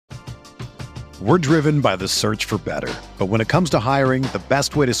We're driven by the search for better. But when it comes to hiring, the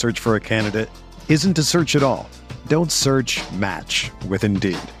best way to search for a candidate isn't to search at all. Don't search, match with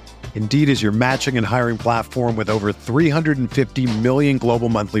Indeed. Indeed is your matching and hiring platform with over 350 million global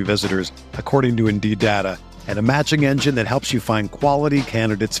monthly visitors, according to Indeed data, and a matching engine that helps you find quality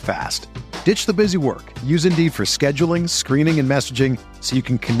candidates fast. Ditch the busy work. Use Indeed for scheduling, screening, and messaging so you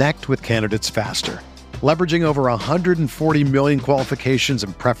can connect with candidates faster. Leveraging over 140 million qualifications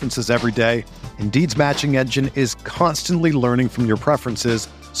and preferences every day, Indeed's matching engine is constantly learning from your preferences,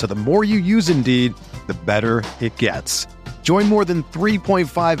 so the more you use Indeed, the better it gets. Join more than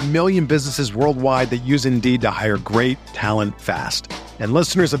 3.5 million businesses worldwide that use Indeed to hire great talent fast. And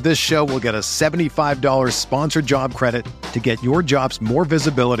listeners of this show will get a $75 sponsored job credit to get your jobs more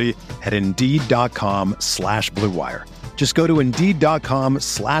visibility at Indeed.com/Blue Wire. Just go to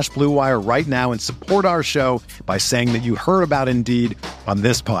Indeed.com/Blue Wire right now and support our show by saying that you heard about Indeed on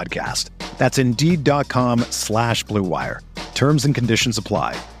this podcast. That's Indeed.com/Blue Wire. Terms and conditions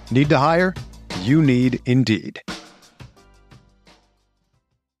apply. Need to hire? You need Indeed.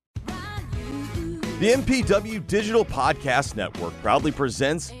 The MPW Digital Podcast Network proudly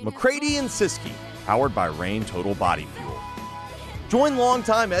presents McCready and Siskey, powered by Rain Total Body Fuel. Join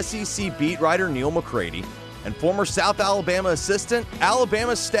longtime SEC beat writer Neil McCready and former South Alabama assistant,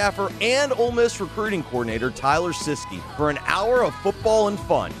 Alabama staffer, and Ole Miss recruiting coordinator Tyler Siskey for an hour of football and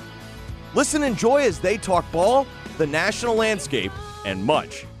fun. Listen and enjoy as they talk ball, the national landscape, and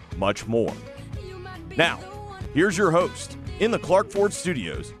much, much more. Now, here's your host, in the Clark Ford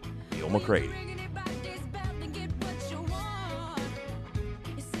Studios, Neil McCready.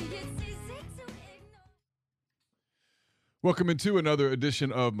 Welcome into another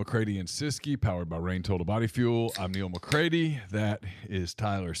edition of McCready and Siskey, powered by Rain Total Body Fuel. I'm Neil McCready. That is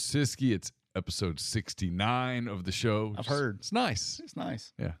Tyler Siskey. It's episode 69 of the show. I've heard. It's nice. It's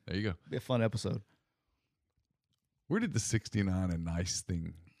nice. Yeah, there you go. Be a fun episode. Where did the 69 and nice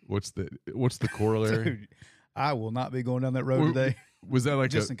thing? What's the corollary? Dude, I will not be going down that road today. Was that like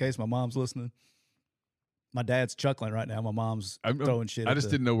just in case my mom's listening? My dad's chuckling right now. My mom's throwing shit. I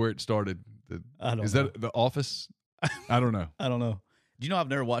just didn't know where it started. I don't Is know. that The Office? I don't know. I don't know. Do you know I've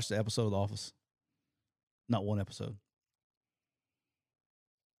never watched the episode of The Office? Not one episode.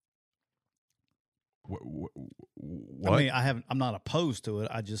 What? I mean, I haven't. I'm not opposed to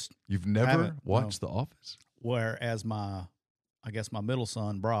it. I just You've never watched The Office? Whereas my middle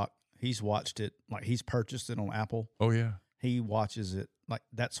son Brock, he's watched it. Like he's purchased it on Apple. Oh yeah. He watches it like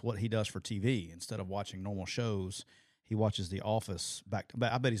that's what he does for TV instead of watching normal shows. He watches The Office back to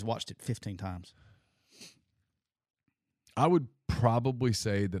back. I bet he's watched it 15 times. I would probably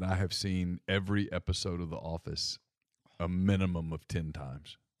say that I have seen every episode of The Office a minimum of 10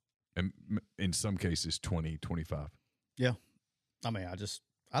 times. And in some cases, 20, 25. Yeah. I mean,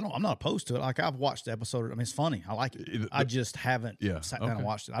 I'm not opposed to it. Like, I've watched the episode. I mean, it's funny. I like it. I just haven't sat down and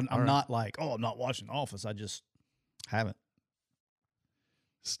watched it. I'm not like, I'm not watching The Office. I just haven't.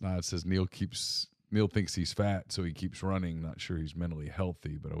 Snide says Neil thinks he's fat, so he keeps running. Not sure he's mentally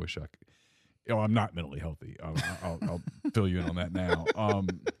healthy, but I wish I could. I'm not mentally healthy. I'll fill you in on that now.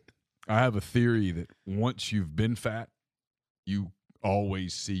 I have a theory that once you've been fat, you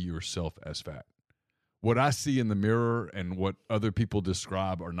always see yourself as fat. What I see in the mirror and what other people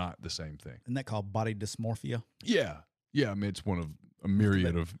describe are not the same thing. Isn't that called body dysmorphia? Yeah. I mean, it's one of a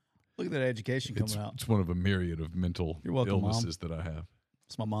myriad of. Look at that education coming out. It's one of a myriad of mental illnesses that I have.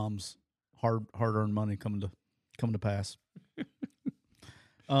 It's my mom's hard-earned money coming to pass.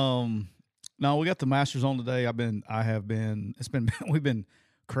 No, we got the Masters on today. We've been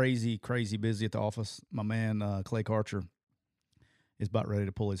crazy busy at the office. My man, Clay Karcher, is about ready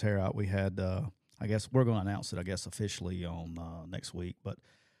to pull his hair out. We had, I guess we're going to announce it, officially on next week, but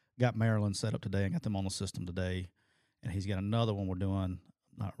got Maryland set up today and got them on the system today. And he's got another one we're doing.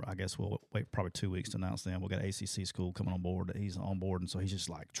 I guess we'll wait probably 2 weeks to announce them. We've got ACC school coming on board that he's on board. And so he's just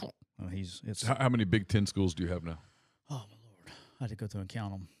like, How many Big Ten schools do you have now? Oh my Lord. I had to go through and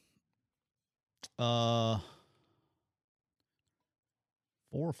count them. 4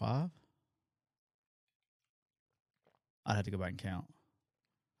 or 5. I'd have to go back and count.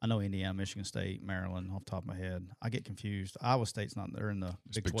 I know Indiana, Michigan State, Maryland off the top of my head. I get confused. Iowa State's not there in the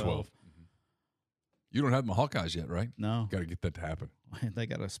Big 12. Mm-hmm. You don't have the Hawkeyes yet, right? No. Got to get that to happen. They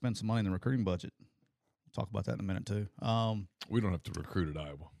got to spend some money in the recruiting budget. We'll talk about that in a minute, too. We don't have to recruit at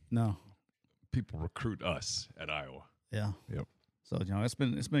Iowa. No. People recruit us at Iowa. Yeah. Yep. So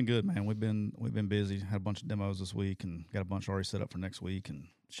it's been good, man. We've been busy. Had a bunch of demos this week, and got a bunch already set up for next week. And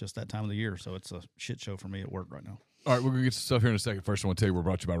it's just that time of the year, so it's a shit show for me at work right now. All right, we're going to get some stuff here in a second. First, I want to tell you we're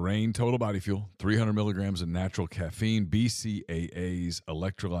brought to you by Rain Total Body Fuel, 300 milligrams of natural caffeine, BCAAs,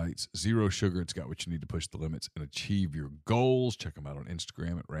 electrolytes, zero sugar. It's got what you need to push the limits and achieve your goals. Check them out on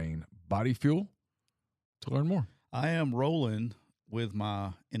Instagram at Rain Body Fuel to learn more. I am rolling with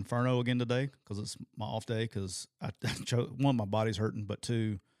my Inferno again today because it's my off day. Because one, my body's hurting, but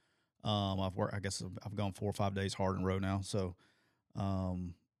two, I've worked. I guess I've gone 4 or 5 days hard in a row now, so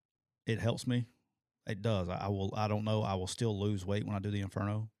it helps me. It does. I don't know. I will still lose weight when I do the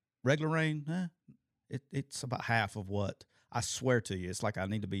Inferno. Regular rain, it's about half of what I swear to you. It's like I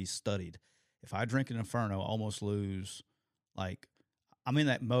need to be studied. If I drink an Inferno, I almost lose. Like I'm in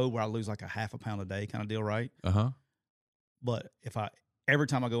that mode where I lose like a half a pound a day kind of deal, right? But every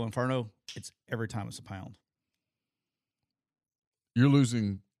time I go Inferno, every time it's a pound. You're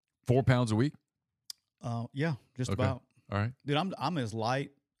losing 4 pounds a week? Yeah, just about. All right, dude. I'm as light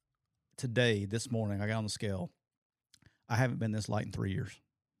today. This morning, I got on the scale. I haven't been this light in 3 years.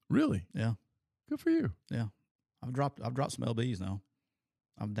 Really? Yeah. Good for you. Yeah, I've dropped some lbs now.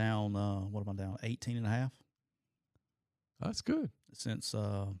 I'm down. What am I down? 18 and a half. That's good. Since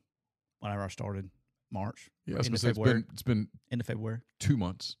whenever I started March. Yeah, I was gonna say it's been end of February. 2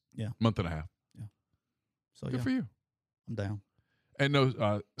 months. Yeah, month and a half. Yeah. So good for you. I'm down. And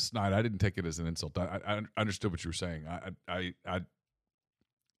no, Snide, I didn't take it as an insult. I understood what you were saying.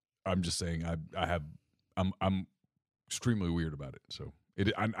 I'm just saying I'm extremely weird about it. So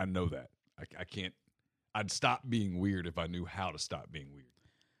I know that. I can't. I'd stop being weird if I knew how to stop being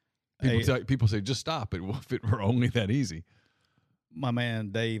weird. People say just stop it. Well, if it were only that easy. My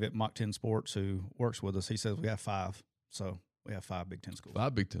man Dave at Mach 10 Sports, who works with us, he says we have 5. So we have 5 Big Ten schools.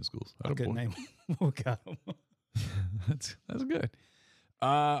 5 Big Ten schools. I couldn't name them. We got them. That's good.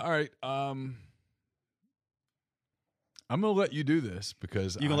 All right. I'm going to let you do this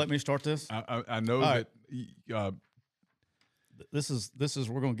because you going to let me start this? I know that. Right. This is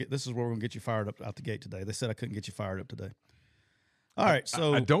where we're going to get you fired up out the gate today. They said I couldn't get you fired up today. All right,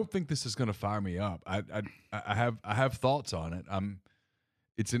 so I don't think this is going to fire me up. I have thoughts on it.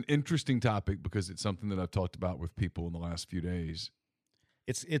 It's an interesting topic because it's something that I've talked about with people in the last few days.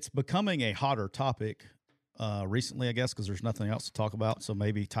 It's becoming a hotter topic recently, I guess, because there's nothing else to talk about. So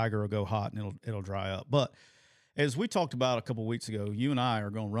maybe Tiger will go hot and it'll dry up. But as we talked about a couple of weeks ago, you and I are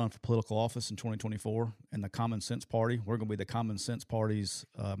going to run for political office in 2024 in the Common Sense Party. We're going to be the Common Sense Party's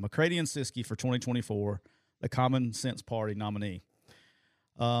McCready and Siskey for 2024, the Common Sense Party nominee.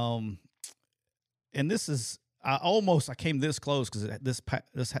 And this is I came this close because this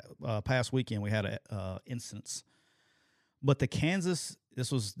past weekend we had a instance, but the Kansas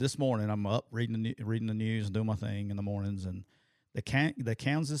this morning I'm up reading the news and doing my thing in the mornings, and the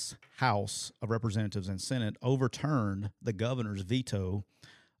Kansas House of Representatives and Senate overturned the governor's veto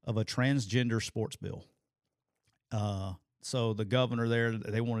of a transgender sports bill. So the governor there,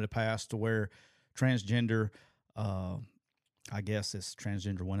 they wanted to pass to where transgender. I guess it's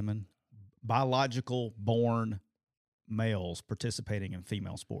transgender women, biological born males participating in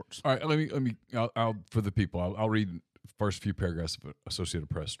female sports. All right, let me. I'll for the people. I'll read the first few paragraphs of an Associated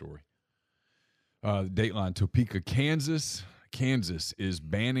Press story. Dateline: Topeka, Kansas. Kansas is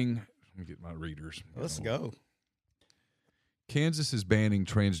banning. Let me get my readers. Let's go. Kansas is banning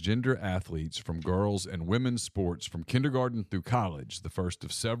transgender athletes from girls' and women's sports from kindergarten through college. The first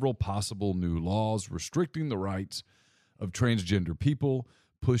of several possible new laws restricting the rights of transgender people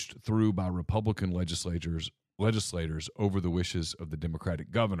pushed through by Republican legislators over the wishes of the Democratic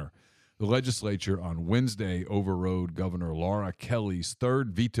governor. The legislature on Wednesday overrode Governor Laura Kelly's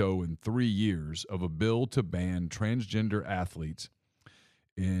third veto in 3 years of a bill to ban transgender athletes,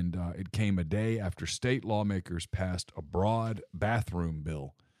 and it came a day after state lawmakers passed a broad bathroom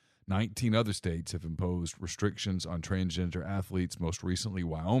bill. 19 other states have imposed restrictions on transgender athletes, most recently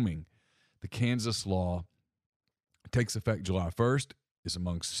Wyoming. The Kansas law takes effect July 1st, is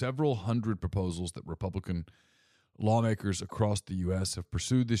among several hundred proposals that Republican lawmakers across the U.S. have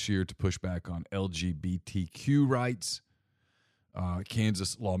pursued this year to push back on LGBTQ rights.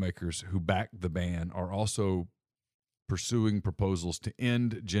 Kansas lawmakers who back the ban are also pursuing proposals to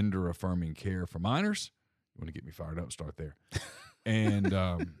end gender-affirming care for minors. You want to get me fired up? Start there. And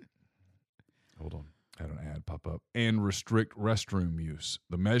hold on. I had an ad pop up. And restrict restroom use.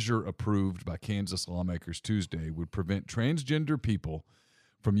 The measure approved by Kansas lawmakers Tuesday would prevent transgender people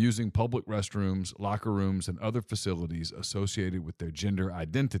from using public restrooms, locker rooms, and other facilities associated with their gender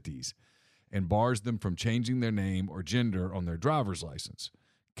identities, and bars them from changing their name or gender on their driver's license.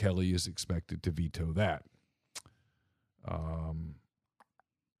 Kelly is expected to veto that.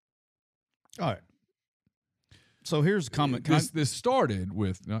 All right. So here's a comment. This started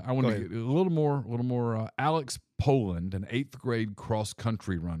with, I want to get a little more. Alex Poland, an 8th grade cross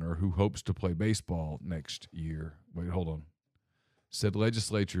country runner who hopes to play baseball next year. Wait, hold on. Said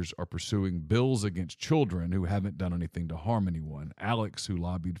legislatures are pursuing bills against children who haven't done anything to harm anyone. Alex, who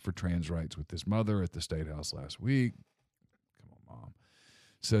lobbied for trans rights with his mother at the State House last week, come on, Mom,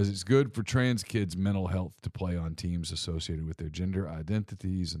 says it's good for trans kids' mental health to play on teams associated with their gender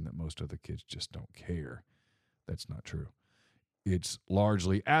identities and that most other kids just don't care. That's not true. It's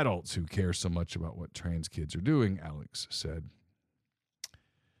largely adults who care so much about what trans kids are doing, Alex said.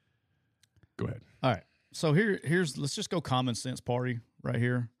 Go ahead. All right. So here's let's just go common sense party right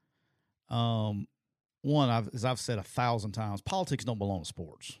here. One, as I've said 1,000 times, politics don't belong to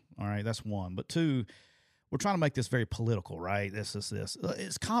sports. All right, that's one. But two, we're trying to make this very political, right? This.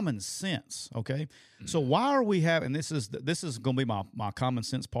 It's common sense, okay? Mm-hmm. So why are we having this is going to be my common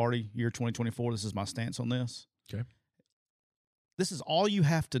sense party year 2024. This is my stance on this. Okay. This is all you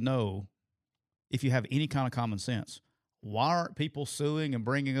have to know if you have any kind of common sense. Why aren't people suing and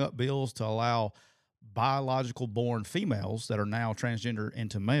bringing up bills to allow biological born females that are now transgender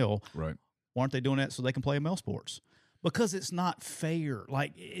into male? Right. Why aren't they doing that so they can play male sports? Because it's not fair.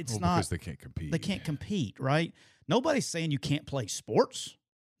 Like it's not because they can't compete. They can't compete, right? Nobody's saying you can't play sports.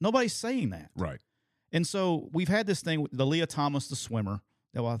 Nobody's saying that. Right. And so we've had this thing with the Leah Thomas, the swimmer.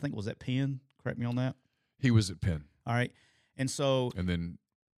 Well, I think was at Penn. Correct me on that. He was at Penn. All right. And so and then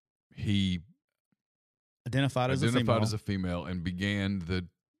he identified as a female and began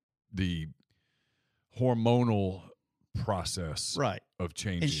the hormonal process of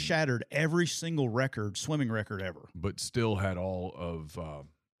changing. And shattered every single swimming record ever. But still had all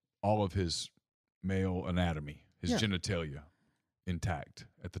of his male anatomy, his genitalia intact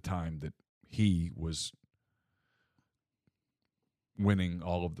at the time that he was winning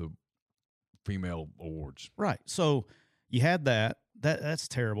all of the female awards. Right. So you had that's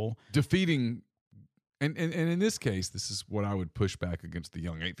terrible. Defeating and in this case, this is what I would push back against the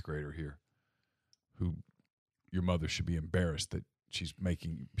young 8th grader here, who your mother should be embarrassed that she's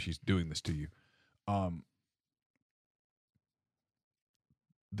doing this to you.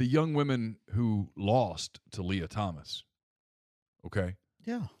 The young women who lost to Leah Thomas, okay?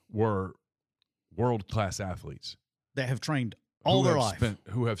 Yeah. Were world-class athletes. That have trained all their life.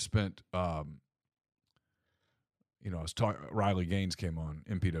 Who have spent, Riley Gaines came on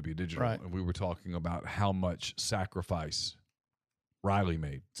MPW Digital, right. And we were talking about how much sacrifice Riley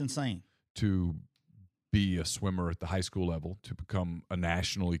made. It's insane. To be a swimmer at the high school level, to become a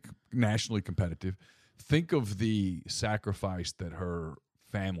nationally competitive. Think of the sacrifice that her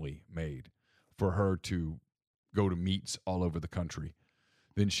family made for her to go to meets all over the country.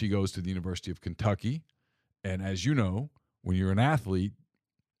 Then she goes to the University of Kentucky, and as you know, when you're an athlete,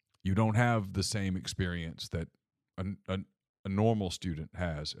 you don't have the same experience that a normal student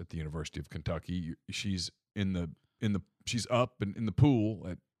has at the University of Kentucky. She's she's up and in the pool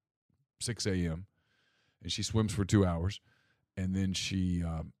at 6 a.m. and she swims for 2 hours, and then she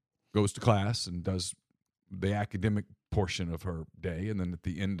goes to class and does the academic portion of her day, and then at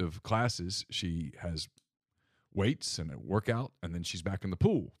the end of classes, she has weights and a workout, and then she's back in the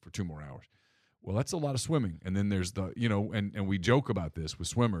pool for 2 more hours. Well, that's a lot of swimming. And then there's and we joke about this with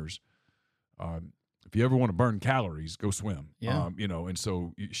swimmers. If you ever want to burn calories, go swim. Yeah. And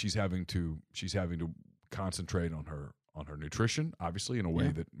so she's having to concentrate on her nutrition, obviously, in a way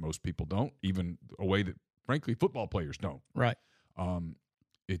that most people don't, even a way that, frankly, football players don't. Right.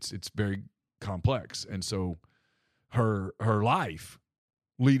 It's very complex. And so her life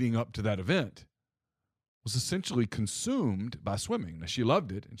leading up to that event was essentially consumed by swimming. Now, she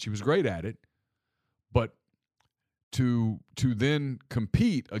loved it, and she was great at it, but to then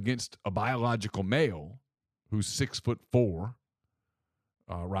compete against a biological male who's 6'4",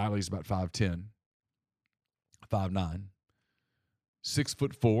 Riley's about 5'10", 5'9",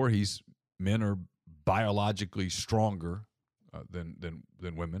 6'4". Men are biologically stronger than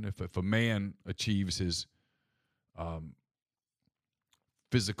women. If a man achieves his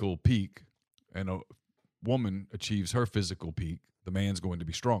physical peak and a woman achieves her physical peak, the man's going to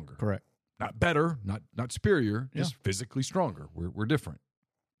be stronger. Correct. Not better, not superior, just physically stronger. We're different.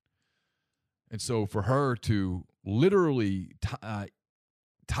 And so for her to literally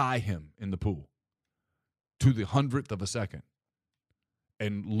tie him in the pool to the 100th of a second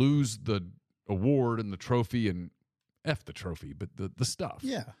and lose the award and the trophy and F the trophy, but the stuff.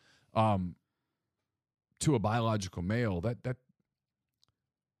 Yeah. To a biological male, that's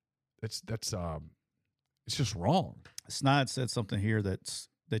it's just wrong. Snide said something here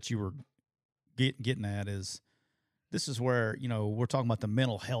that you were getting at is this is where, we're talking about the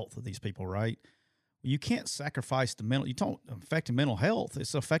mental health of these people, right? You can't sacrifice you don't affect the mental health.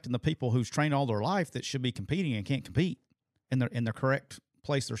 It's affecting the people who's trained all their life that should be competing and can't compete in the correct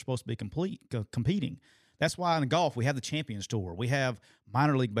place they're supposed to be competing. That's why in golf we have the Champions Tour. We have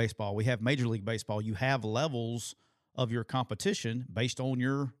minor league baseball. We have Major League Baseball. You have levels of your competition based on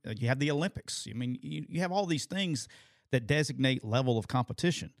you have the Olympics. I mean, you have all these things that designate level of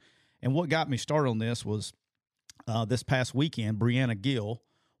competition. And what got me started on this was this past weekend, Brianna Gill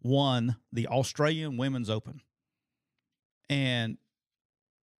won the Australian Women's Open and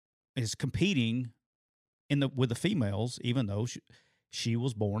is competing with the females, even though she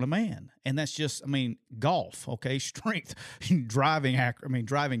was born a man. And that's just, golf, okay, strength, driving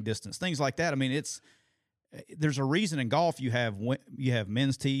distance, things like that. There's a reason in golf you have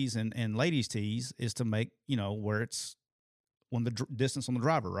men's tees and ladies' tees is to make, where it's when the distance on the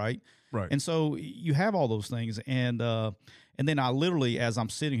driver, right? Right. And so you have all those things. And then I literally, as I'm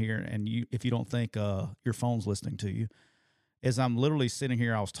sitting here, and if you don't think your phone's listening to you, as I'm literally sitting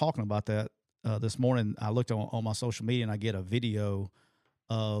here, I was talking about that this morning. I looked on my social media and I get a video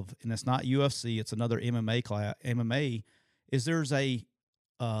of, and it's not UFC, it's another MMA class. MMA is there's in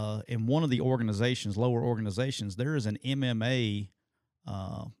one of the organizations, lower organizations, there is an MMA,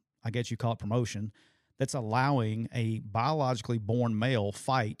 I guess you call it promotion, that's allowing a biologically born male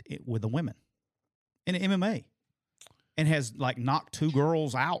fight with the women in MMA, and has knocked 2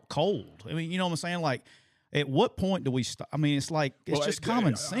 girls out cold. You know what I'm saying? At what point do we stop? It's just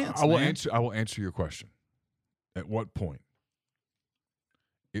common sense. I will answer your question. At what point?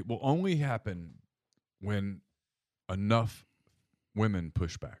 It will only happen when enough women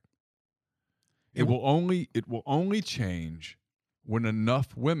push back. It will only change when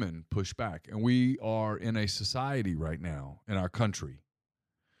enough women push back. And we are in a society right now in our country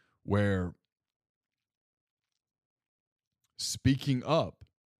where speaking up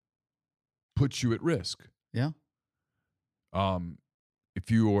puts you at risk. Yeah.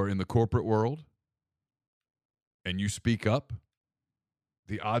 If you are in the corporate world and you speak up,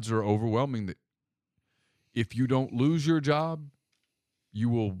 the odds are overwhelming that if you don't lose your job, you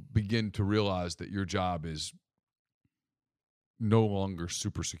will begin to realize that your job is no longer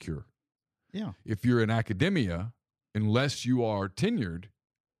super secure. Yeah. If you're in academia, unless you are tenured,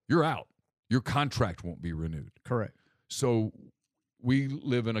 you're out. Your contract won't be renewed. Correct. So we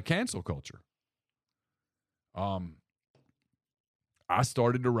live in a cancel culture. I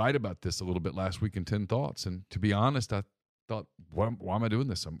started to write about this a little bit last week in 10 Thoughts, and to be honest, I thought, why am I doing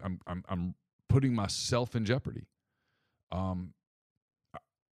this? I'm putting myself in jeopardy.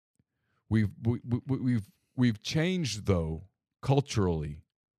 We've changed though culturally.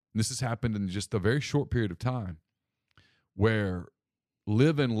 And this has happened in just a very short period of time, where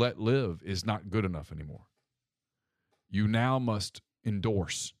live and let live is not good enough anymore. You now must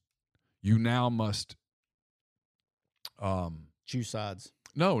endorse. You now must choose sides.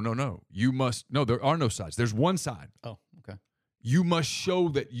 No. You must. No, there are no sides. There's one side. Oh, okay. You must show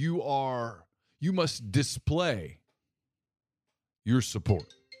that you must display your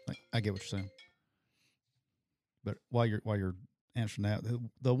support. I get what you're saying. But while you're answering that,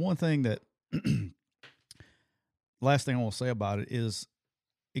 the one thing that last thing I want to say about it is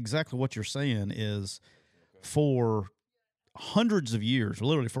exactly what you're saying is for hundreds of years,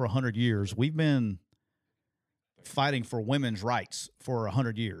 literally for 100 years, we've been fighting for women's rights for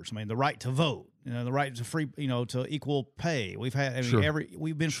 100 years. The right to vote, the right to free, to equal pay. We've had, Sure.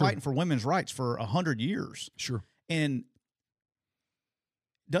 we've been Sure. fighting for women's rights for 100 years. Sure. And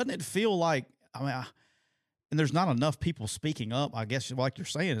doesn't it feel like, and there's not enough people speaking up. I guess, like you're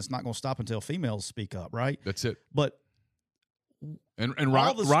saying, it's not going to stop until females speak up, right? That's it. But and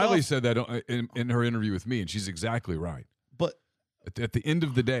Riley said that in her interview with me, and she's exactly right. But at the end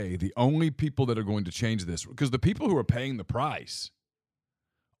of the day, the only people that are going to change this, because the people who are paying the price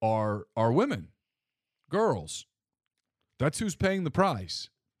are women, girls. That's who's paying the price.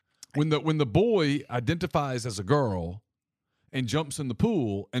 When the boy identifies as a girl and jumps in the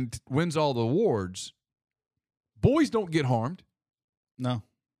pool and wins all the awards, boys don't get harmed. No.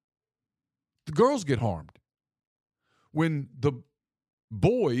 The girls get harmed. When the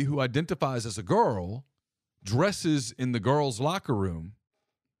boy who identifies as a girl dresses in the girls' locker room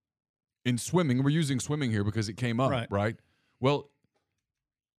in swimming, we're using swimming here because it came up, right? Well,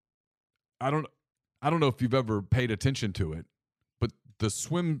 I don't know if you've ever paid attention to it, but the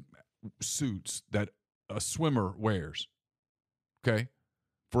swim suits that a swimmer wears, okay,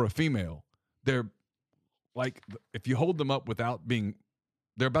 for a female, they're like, if you hold them up without being,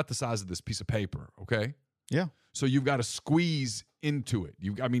 they're about the size of this piece of paper, okay? Yeah. So you've got to squeeze into it.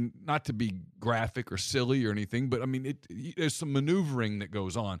 I mean, not to be graphic or silly or anything, but I mean, there's some maneuvering that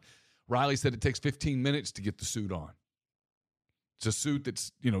goes on. Riley said it takes 15 minutes to get the suit on. It's a suit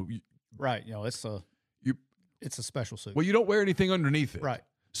that's, right. It's a special suit. Well, you don't wear anything underneath it. Right.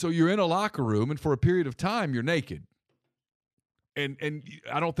 So you're in a locker room, and for a period of time, you're naked. And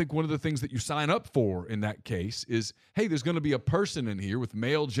I don't think one of the things that you sign up for in that case is, hey, there's going to be a person in here with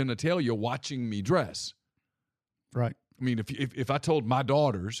male genitalia watching me dress. Right. I mean, if I told my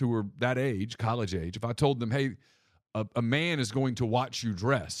daughters who were that age, college age, if I told them, hey, a man is going to watch you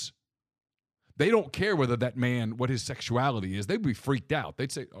dress, they don't care whether that man, what his sexuality is. They'd be freaked out.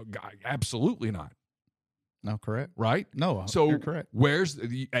 They'd say, oh, God, absolutely not. No, correct. Right? No, so you're correct.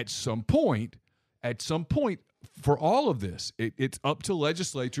 At some point, for all of this, it's up to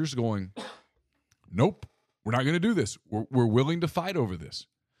legislatures going, nope, we're not going to do this. We're willing to fight over this.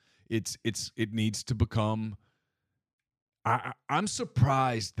 It needs to become. I'm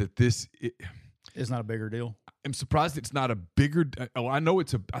surprised that it's not a bigger deal. I'm surprised it's not a bigger. I know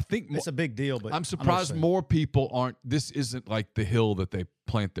I think it's a big deal, but I'm surprised more people aren't. This isn't like the hill that they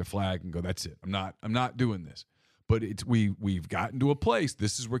plant their flag and go, that's it. I'm not doing this. But we've gotten to a place.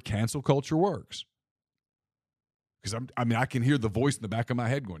 This is where cancel culture works. Because I can hear the voice in the back of my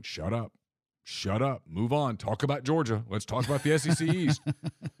head going, shut up, move on, talk about Georgia. Let's talk about the SEC East.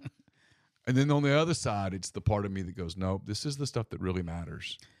 And then on the other side, it's the part of me that goes, no, this is the stuff that really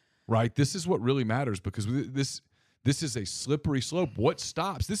matters, right? This is what really matters, because this is a slippery slope. What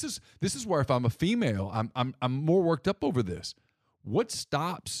stops? This is where if I'm a female, I'm more worked up over this. What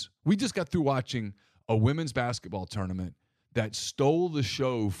stops? We just got through watching a women's basketball tournament that stole the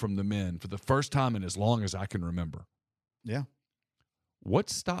show from the men for the first time in as long as I can remember. Yeah. What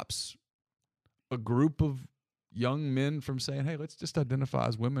stops a group of young men from saying, hey, let's just identify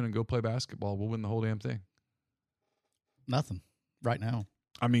as women and go play basketball? We'll win the whole damn thing. Nothing right now.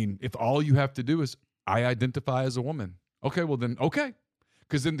 I mean, if all you have to do is, I identify as a woman. Okay, well then, okay.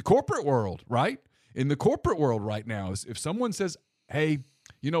 Because in the corporate world, right? In the corporate world right now, if someone says, hey,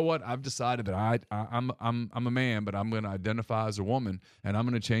 you know what? I've decided that I'm a man, but I'm going to identify as a woman, and I'm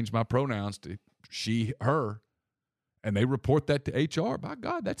going to change my pronouns to she, her, and they report that to HR. By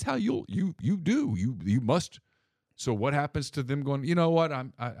God, that's how you must. So what happens to them going, you know what?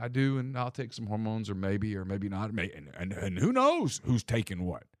 I do, and I'll take some hormones, or maybe not, and who knows who's taking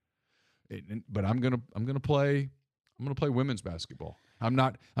what? But I'm gonna play women's basketball. I'm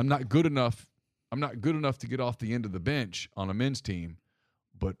not good enough. I'm not good enough to get off the end of the bench on a men's team,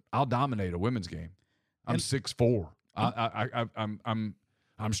 but I'll dominate a women's game. I'm 6'4".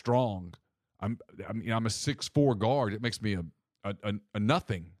 I'm strong. I'm a 6'4" guard. It makes me a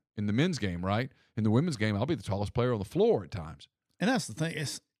nothing in the men's game, right? In the women's game, I'll be the tallest player on the floor at times. And that's the thing.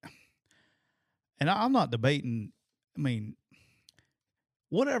 And I'm not debating. I mean,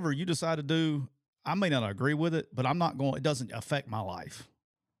 whatever you decide to do, I may not agree with it, but I'm not going. It doesn't affect my life.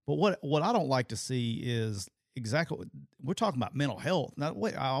 But what I don't like to see is exactly. We're talking about mental health. Now,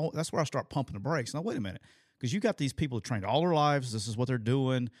 wait, that's where I start pumping the brakes. Now, wait a minute, because you got these people who trained all their lives. This is what they're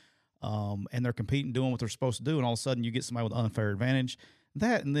doing, and they're competing, doing what they're supposed to do, and all of a sudden you get somebody with an unfair advantage.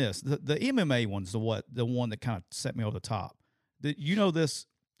 That and this, the MMA one's the one that kind of set me over the top. This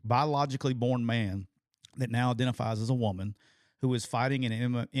biologically born man that now identifies as a woman who is fighting in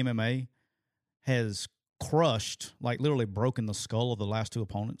MMA has crushed, like literally broken the skull of the last two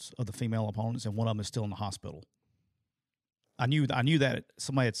opponents, of the female opponents, and one of them is still in the hospital. I knew that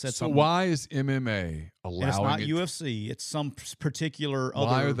somebody had said something. So why is MMA allowing it's not it? UFC. It's some particular other.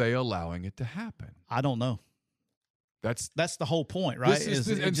 Why are they allowing it to happen? I don't know. That's the whole point, right?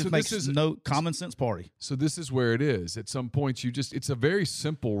 It just makes no common sense party. So this is where it is. At some point, it's a very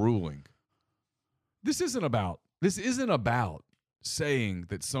simple ruling. This isn't about saying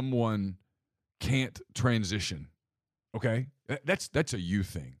that someone can't transition. Okay, that's a you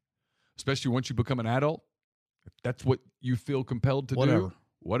thing, especially once you become an adult. If that's what you feel compelled to do,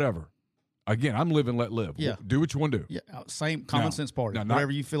 whatever. Again, I'm live and let live. Yeah. Do what you want to do. Yeah, same common sense party.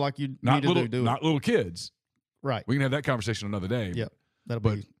 Whatever you feel like you need to do. Not little kids. Right. We can have that conversation another day. Yeah. That'll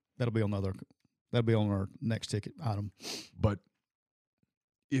be on our next ticket item. But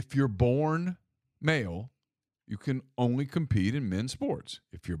if you're born male, you can only compete in men's sports.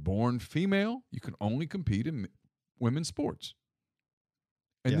 If you're born female, you can only compete in women's sports.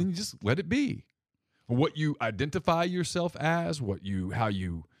 And then you just let it be. What you identify yourself as, how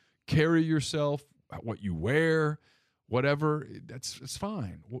you carry yourself, what you wear, whatever, it's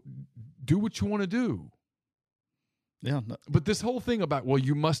fine. Do what you want to do. Yeah, no. But this whole thing about, well,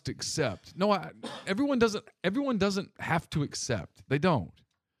 you must accept. No, everyone doesn't have to accept. They don't.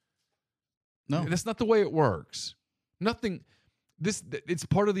 No. That's not the way it works. Nothing. it's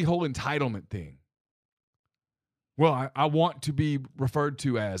part of the whole entitlement thing. Well, I want to be referred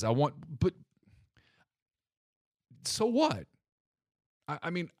to as but so what? I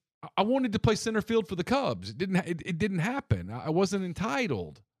mean, I wanted to play center field for the Cubs. It didn't happen. I wasn't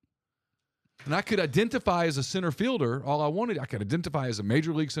entitled. And I could identify as a center fielder all I wanted. I could identify as a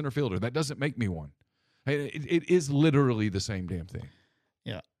major league center fielder. That doesn't make me one. It is literally the same damn thing.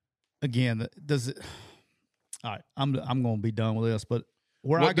 Yeah. Again, does it? All right, I'm going to be done with this, but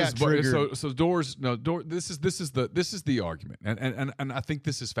where What I got does- triggered. So doors. No, door. This is the argument, and I think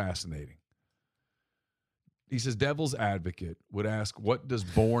this is fascinating. He says, devil's advocate would ask, what does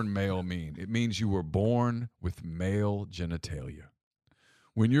born male mean? It means you were born with male genitalia.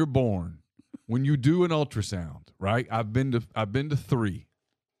 When you're born, when you do an ultrasound, right? I've been to 3.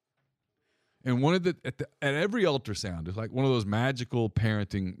 And one of at every ultrasound is like one of those magical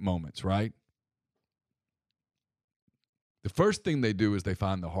parenting moments, right? The first thing they do is they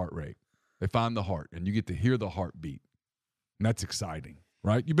find the heart rate. They find the heart, and you get to hear the heartbeat. And that's exciting,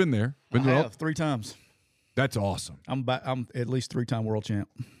 right? You've been there. I have 3 times. That's awesome. I'm at least 3-time world champ.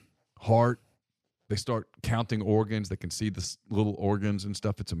 Heart. They start counting organs. They can see the little organs and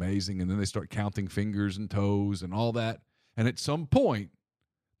stuff. It's amazing. And then they start counting fingers and toes and all that. And at some point,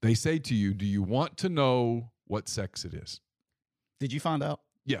 they say to you, do you want to know what sex it is? Did you find out?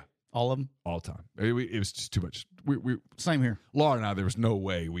 Yeah. All of them? All the time. It was just too much. We Same here. Laura and I, there was no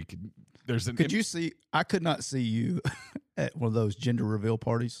way we could. Could you see? I could not see you at one of those gender reveal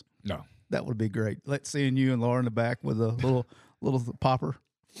parties. No. That would be great. Let's seeing you and Laura in the back with a little popper.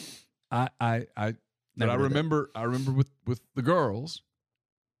 I remember with the girls,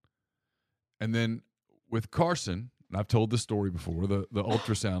 and then with Carson, and I've told this story before, the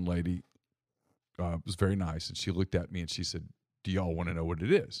ultrasound lady was very nice, and she looked at me and she said, do y'all want to know what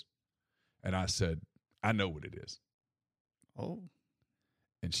it is? And I said, I know what it is. Oh.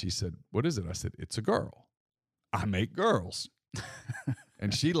 And she said, what is it? I said, it's a girl. I make girls.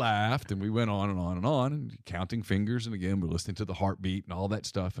 And she laughed, and we went on and on and on, and counting fingers, and again, we're listening to the heartbeat and all that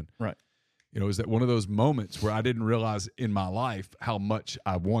stuff. And right. Is that one of those moments where I didn't realize in my life how much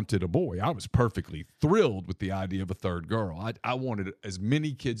I wanted a boy? I was perfectly thrilled with the idea of a third girl. I wanted as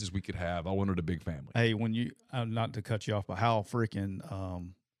many kids as we could have. I wanted a big family. Hey, when you, not to cut you off, but how freaking,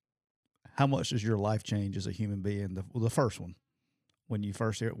 how much does your life change as a human being? The first one, when you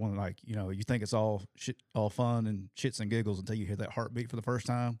first hear it, when you think it's all fun and shits and giggles until you hear that heartbeat for the first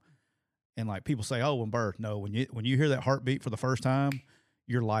time. And like people say, oh, when birth, no, when you hear that heartbeat for the first time,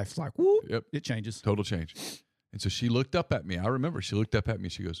 your life's like, whoop, yep. It changes. Total change. And so she looked up at me. I remember she looked up at me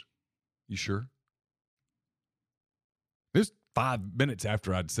and she goes, you sure? It was 5 minutes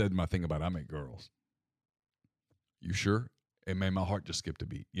after I'd said my thing about I make girls. You sure? It made my heart just skip a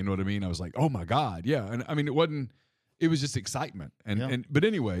beat. You know what I mean? I was like, oh my God. Yeah. And I mean, it was just excitement. But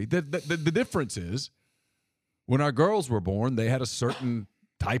anyway, the difference is when our girls were born, they had a certain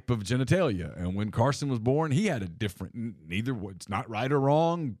type of genitalia. And when Carson was born, he had a different, it's not right or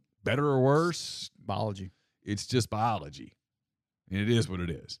wrong, better or worse. Biology. It's just biology. And it is what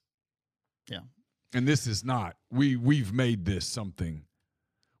it is. Yeah. And this is not, we've made this something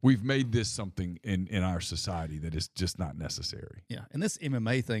in our society that is just not necessary. Yeah. And this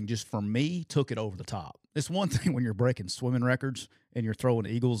MMA thing, just for me, took it over the top. It's one thing when you're breaking swimming records and you're throwing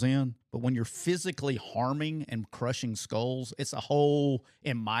eagles in, but when you're physically harming and crushing skulls, it's a whole,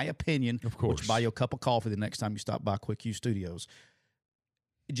 in my opinion, of course, which buy you a cup of coffee the next time you stop by Quick U Studios.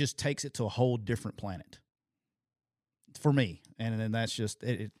 It just takes it to a whole different planet for me. And then that's just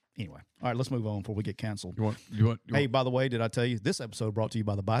it. Anyway, all right, let's move on before we get canceled. Hey, by the way, did I tell you this episode brought to you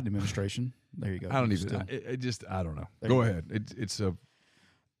by the Biden administration? There you go. I don't even. I don't know. Go ahead. It's a.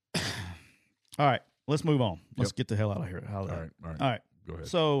 All right, let's move on. Let's get the hell out of here. All right. Go ahead.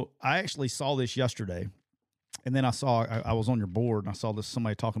 So I actually saw this yesterday, and then I was on your board, and I saw this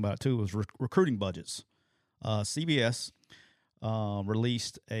somebody talking about it too. It was recruiting budgets. CBS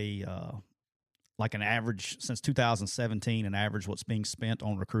released like an average since 2017, an average what's being spent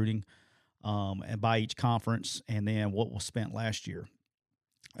on recruiting, and by each conference, and then what was spent last year.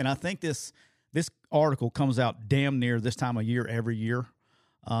 And I think this article comes out damn near this time of year every year,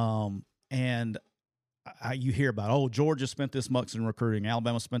 and you hear about, Georgia spent this much in recruiting,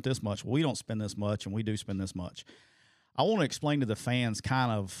 Alabama spent this much. Well, we don't spend this much, and we do spend this much. I want to explain to the fans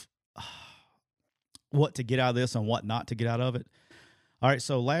kind of what to get out of this and what not to get out of it. All right,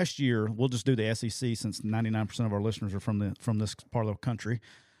 so last year, we'll just do the SEC since 99% of our listeners are from this part of the country.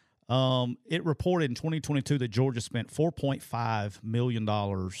 It reported in 2022 that Georgia spent $4.5 million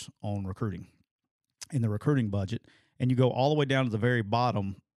on recruiting in the recruiting budget. And you go all the way down to the very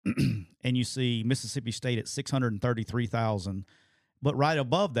bottom, and you see Mississippi State at $633,000, But right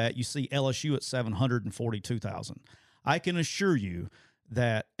above that, you see LSU at $742,000. I can assure you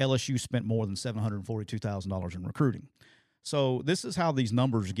that LSU spent more than $742,000 in recruiting. So this is how these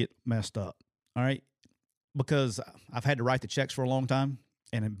numbers get messed up, all right? Because I've had to write the checks for a long time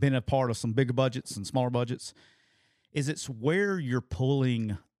and have been a part of some bigger budgets and smaller budgets, is it's where you're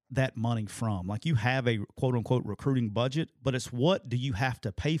pulling that money from. Like you have a quote-unquote recruiting budget, but it's what do you have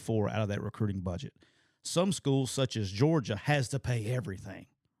to pay for out of that recruiting budget. Some schools, such as Georgia, has to pay everything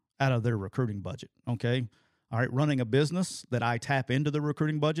out of their recruiting budget, okay? All right, running a business that I tap into the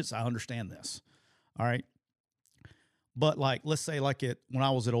recruiting budgets, I understand this, all right? But, like, let's say like when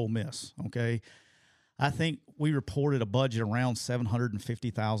I was at Ole Miss, okay, I think we reported a budget around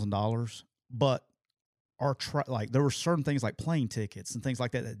 $750,000, but like there were certain things like plane tickets and things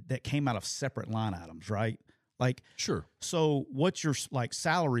like that came out of separate line items, right? Like, sure. So what your like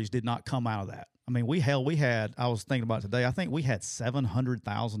salaries did not come out of that. I mean, we had, I was thinking about it today, I think we had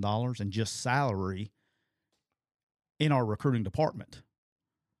 $700,000 in just salary in our recruiting department.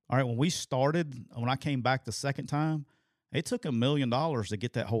 All right, when I came back the second time, it took $1 million to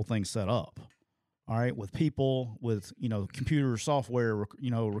get that whole thing set up. All right, with people, with, computer software,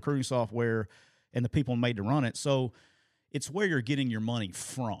 recruiting software, and the people made to run it. So it's where you're getting your money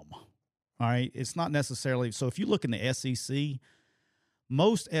from. All right, it's not necessarily. So if you look in the SEC,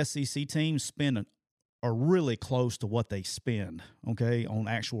 most SEC teams are really close to what they spend, okay, on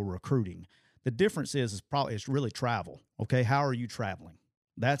actual recruiting. The difference is it's really travel. Okay, how are you traveling?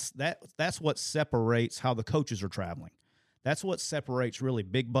 That's what separates how the coaches are traveling. That's what separates really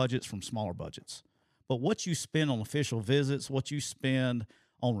big budgets from smaller budgets. But what you spend on official visits, what you spend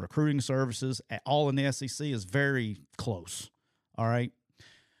on recruiting services, all in the SEC is very close. All right.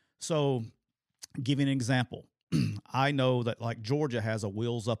 So, give you an example. I know that like Georgia has a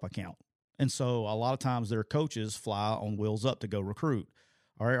Wheels Up account, and so a lot of times their coaches fly on Wheels Up to go recruit.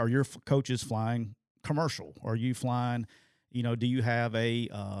 All right, are your coaches flying commercial? Are you flying? Do you have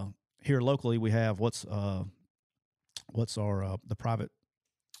here locally? We have what's our the private?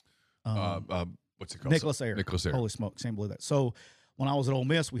 What's it called? Nicholas Air. Nicholas Air. Holy smokes, can't believe that. So when I was at Ole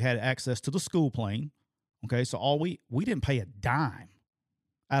Miss, we had access to the school plane. Okay, so we didn't pay a dime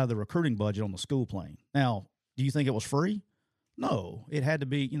out of the recruiting budget on the school plane. Now, do you think it was free? No, it had to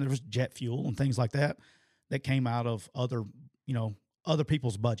be. There was jet fuel and things like that came out of other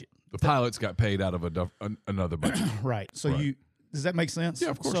people's budget. The pilots got paid out of another budget. Right. So right. Does that make sense? Yeah,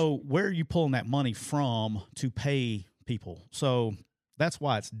 of course. So where are you pulling that money from to pay people? So that's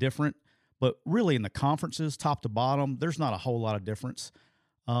why it's different. But really in the conferences, top to bottom, there's not a whole lot of difference.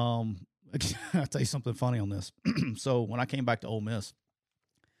 I'll tell you something funny on this. So when I came back to Ole Miss,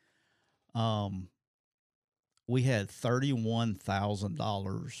 we had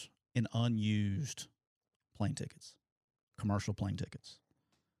 $31,000 in unused plane tickets, commercial plane tickets.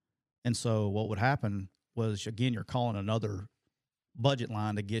 And so what would happen was, again, you're calling another budget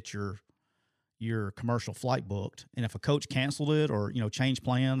line to get your commercial flight booked. And if a coach canceled it or, changed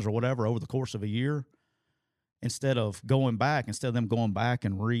plans or whatever over the course of a year, instead of them going back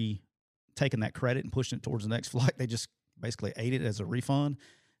and taking that credit and pushing it towards the next flight, they just basically ate it as a refund.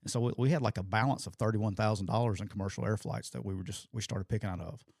 And so we had like a balance of $31,000 in commercial air flights that we started picking out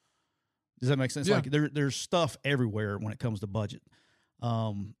of. Does that make sense? Yeah. Like there's stuff everywhere when it comes to budget.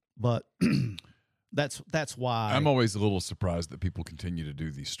 But that's why I'm always a little surprised that people continue to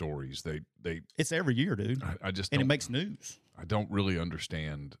do these stories. It's every year, dude. I just and it makes news. I don't really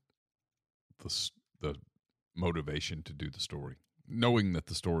understand the motivation to do the story, knowing that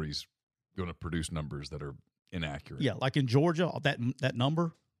the story's going to produce numbers that are inaccurate. Yeah, like in Georgia, that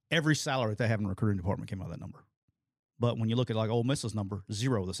number, every salary they have in the recruiting department came out of that number. But when you look at like Ole Miss's number,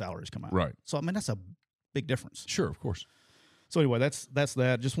 0 of the salaries come out. Right. So I mean that's a big difference. Sure, of course. So anyway, that's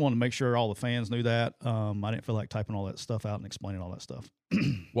that. Just wanted to make sure all the fans knew that. I didn't feel like typing all that stuff out and explaining all that stuff.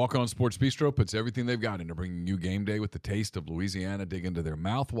 Walk On Sports Bistro puts everything they've got into bringing you game day with the taste of Louisiana. Dig into their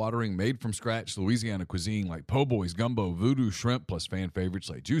mouth-watering, made-from-scratch Louisiana cuisine like po' boys, gumbo, voodoo shrimp, plus fan favorites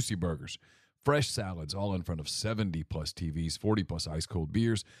like juicy burgers, fresh salads, all in front of 70-plus TVs, 40-plus ice-cold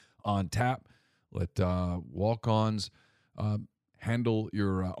beers on tap. Let Walk-Ons handle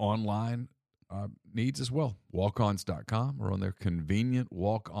your online needs as well. Walkons.com or on their convenient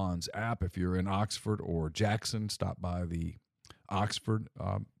Walk-Ons app. If you're in Oxford or Jackson, stop by the Oxford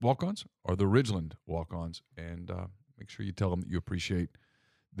Walk-Ons or the Ridgeland Walk-Ons and make sure you tell them that you appreciate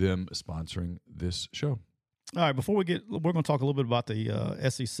them sponsoring this show. All right, we're going to talk a little bit about the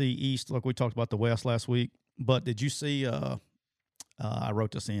SEC East. Like we talked about the West last week, but did you see? I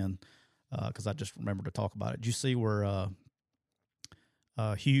wrote this in because I just remembered to talk about it. Did you see where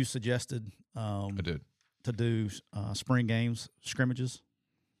Hughes suggested? I did. to do spring games, scrimmages?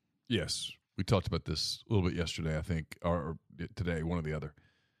 Yes. We talked about this a little bit yesterday, I think, or today, one or the other.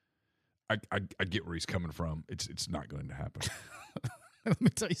 I get where he's coming from. It's not going to happen. Let me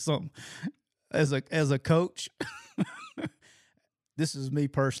tell you something. As a coach, this is me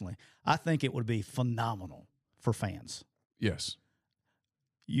personally. I think it would be phenomenal for fans. Yes.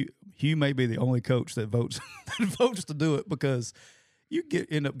 You may be the only coach that votes to do it, because you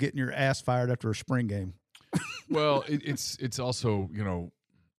end up getting your ass fired after a spring game. Well, it's also,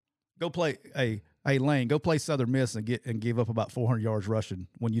 go play Lane. Go play Southern Miss and give up about 400 yards rushing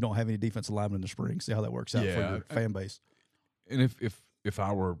when you don't have any defensive linemen in the spring. See how that works out for your fan base. And if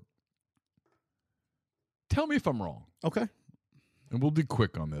I were, tell me if I'm wrong. Okay. And we'll be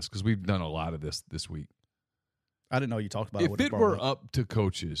quick on this because we've done a lot of this week. I didn't know you talked about it. If it were up to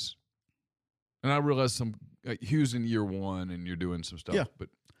coaches, and I realize Hugh's in year one and you're doing some stuff, but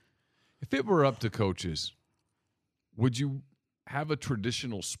if it were up to coaches, would you have a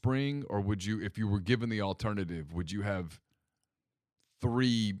traditional spring, or would you, if you were given the alternative, would you have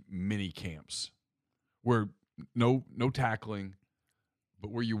 3 mini camps where no tackling,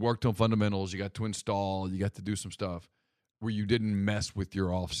 but where you worked on fundamentals, you got to install, you got to do some stuff, where you didn't mess with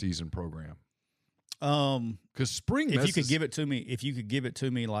your off-season program? Because spring, if you could give it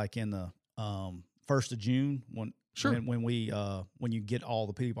to me like in the 1st of June when you get all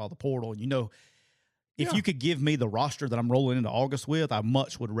the people out of the portal, if you could give me the roster that I'm rolling into August with, I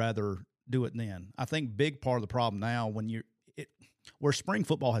much would rather do it then. I think big part of the problem now where spring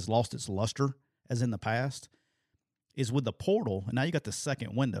football has lost its luster as in the past is with the portal, and now you got the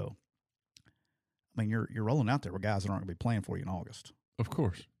second window. I mean, you're rolling out there with guys that aren't going to be playing for you in August. Of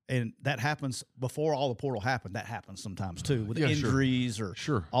course. And that happens before all the portal happened. That happens sometimes too with injuries or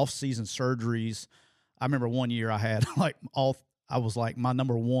off-season surgeries. I remember one year I had my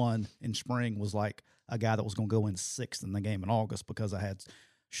number one in spring was like a guy that was going to go in 6th in the game in August because I had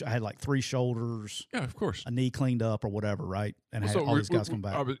like 3 shoulders. Yeah, of course. A knee cleaned up or whatever, right? And had all these guys come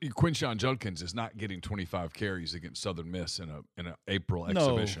back. Quinshon Judkins is not getting 25 carries against Southern Miss in an April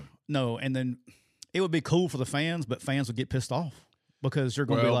exhibition. No, and then it would be cool for the fans, but fans would get pissed off. Because you're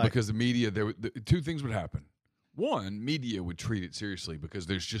going to be like... because the media, 2 things would happen. One, media would treat it seriously because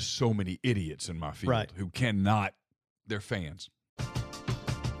there's just so many idiots in my field who cannot... They're fans.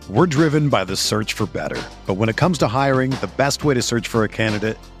 We're driven by the search for better. But when it comes to hiring, the best way to search for a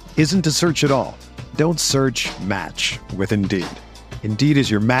candidate isn't to search at all. Don't search, match with Indeed. Indeed is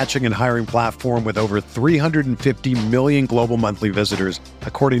your matching and hiring platform with over 350 million global monthly visitors,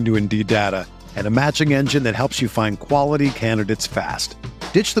 according to Indeed data, and a matching engine that helps you find quality candidates fast.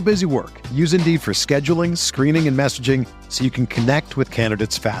 Ditch the busy work. Use Indeed for scheduling, screening, and messaging so you can connect with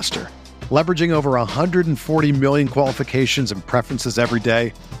candidates faster. Leveraging over 140 million qualifications and preferences every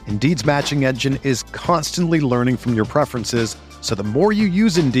day, Indeed's matching engine is constantly learning from your preferences, so the more you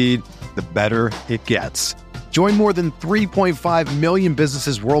use Indeed, the better it gets. Join more than 3.5 million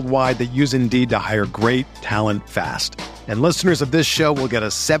businesses worldwide that use Indeed to hire great talent fast. And listeners of this show will get a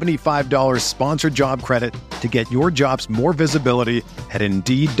 $75 sponsored job credit to get your jobs more visibility at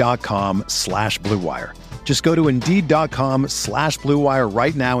Indeed.com/Blue Wire. Just go to Indeed.com/Blue Wire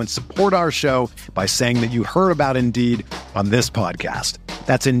right now and support our show by saying that you heard about Indeed on this podcast.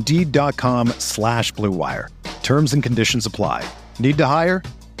 That's Indeed.com/Blue Wire. Terms and conditions apply. Need to hire?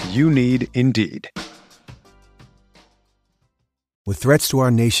 You need Indeed. With threats to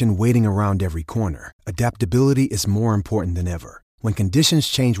our nation waiting around every corner, adaptability is more important than ever. When conditions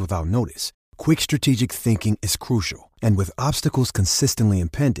change without notice, quick strategic thinking is crucial. And with obstacles consistently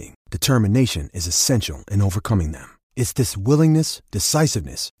impending, determination is essential in overcoming them. It's this willingness,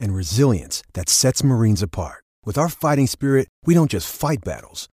 decisiveness, and resilience that sets Marines apart. With our fighting spirit, we don't just fight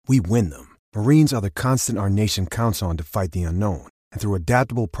battles, we win them. Marines are the constant our nation counts on to fight the unknown. And through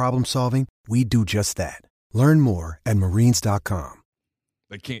adaptable problem solving, we do just that. Learn more at Marines.com.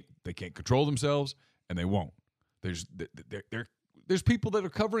 They can't control themselves, and they won't. There's people that are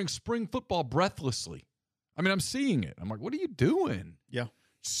covering spring football breathlessly. I mean, I'm seeing it. I'm like, what are you doing? Yeah.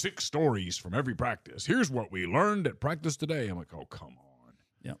 6 stories from every practice. Here's what we learned at practice today. I'm like, oh, come on.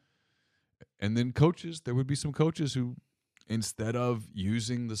 Yeah. And then there would be some coaches who, instead of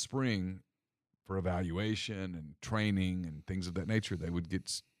using the spring for evaluation and training and things of that nature, they would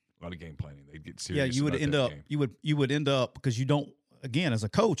get a lot of game planning. They'd get serious. Yeah, you would end up. You would end up because you don't. Again, as a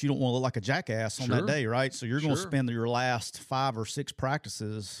coach, you don't want to look like a jackass on that day, right? So you're going to spend your last 5 or 6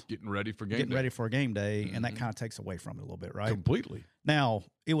 practices getting ready for a game day, and that kind of takes away from it a little bit, right? Completely. Now,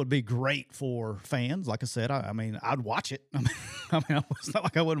 it would be great for fans. Like I said, I mean, I'd watch it. I mean, it's not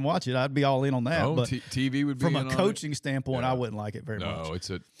like I wouldn't watch it. I'd be all in on that. Oh, but TV would be from in a on coaching it? standpoint, Yeah. I wouldn't like it very much. No, it's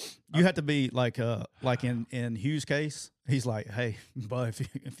a You have to be like in Hughes' case. He's like, hey, but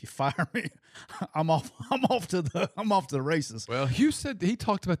if you fire me, I'm off to the races. well. Hugh said he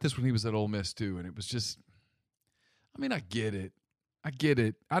talked about this when he was at Ole Miss too, and it was just. I mean, I get it.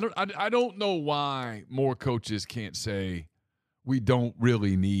 I don't know why more coaches can't say we don't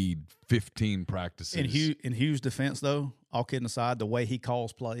really need 15 practices. In Hughes' defense, though, all kidding aside, the way he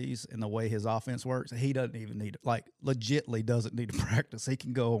calls plays and the way his offense works, he doesn't even need it. Like, legitly doesn't need to practice. He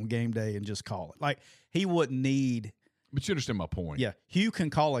can go on game day and just call it. Like, he wouldn't need. But you understand my point. Yeah, Hugh can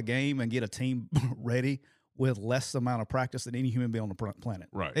call a game and get a team ready with less amount of practice than any human being on the planet.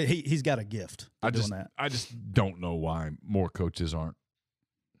 Right. He's got a gift for doing that. I just don't know why more coaches aren't.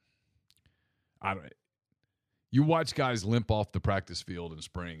 You watch guys limp off the practice field in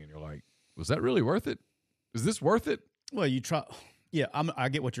spring, and you're like, was that really worth it? Is this worth it? Well, you try. Yeah, I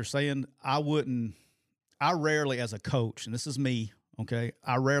get what you're saying. I rarely, as a coach, and this is me, okay,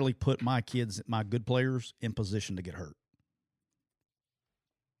 I rarely put my kids, my good players, in position to get hurt.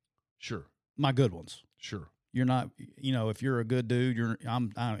 Sure. My good ones. Sure. You're not, if you're a good dude,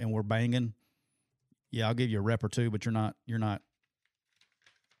 and we're banging, yeah, I'll give you a rep or two, but you're not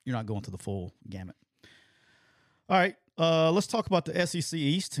going to the full gamut. All right, let's talk about the SEC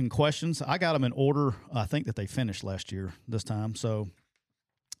East and questions. I got them in order. I think that they finished last year this time, so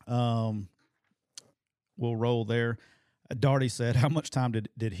we'll roll there. Darty said, how much time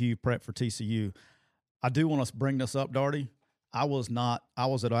did Hugh prep for TCU? I do want to bring this up, Darty. I was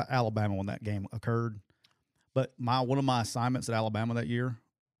at Alabama when that game occurred, but one of my assignments at Alabama that year,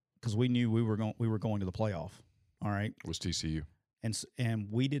 because we knew we were going to the playoff. All right, Was TCU, and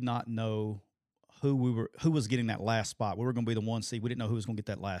we did not know who was getting that last spot. We were going to be the 1 seed. We didn't know who was going to get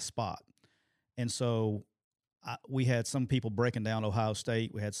that last spot, and so we had some people breaking down Ohio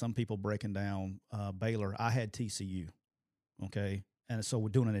State. We had some people breaking down Baylor. I had TCU, okay, and so we're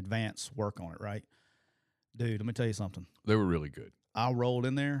doing an advanced work on it, right? Dude, let me tell you something. they were really good. I rolled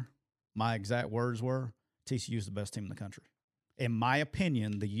in there. My exact words were, TCU is the best team in the country. In my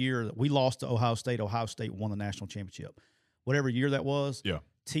opinion, the year that we lost to Ohio State won the national championship. Whatever year that was, Yeah.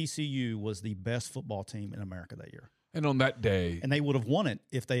 TCU was the best football team in America that year. And on that day, And they would have won it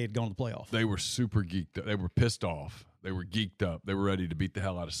if they had gone to the playoff. they were super geeked up. They were pissed off. They were geeked up. They were ready to beat the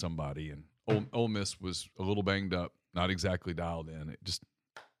hell out of somebody. And Ole Miss was a little banged up, not exactly dialed in.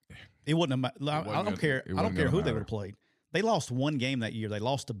 It wouldn't have I don't care. I don't care who they matter. would have played. They lost one game that year. They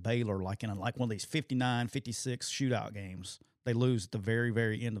lost to Baylor like in one of these 59, 56 shootout games. They lose at the very,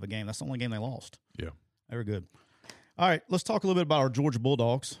 very end of a game. That's the only game they lost. Yeah. They were good. All right, let's talk a little bit about our Georgia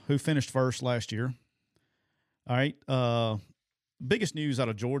Bulldogs, who finished first last year. All right, biggest news out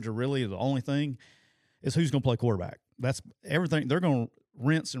of Georgia, really, the only thing is who's going to play quarterback. That's everything. They're going to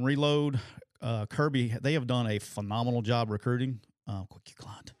rinse and reload. Kirby, they have done a phenomenal job recruiting. Quick, you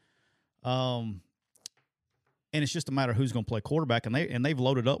climbed. And it's just a matter of who's going to play quarterback, and they've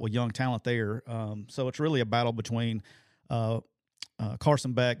loaded up with young talent there. So it's really a battle between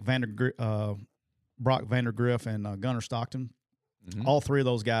Carson Beck, Brock Vandergriff, and Gunnar Stockton. Mm-hmm. All three of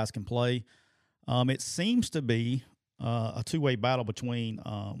those guys can play. It seems to be a two-way battle between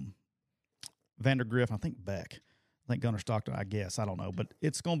Vandergriff, I think Beck. I think Gunnar Stockton, I guess. I don't know. But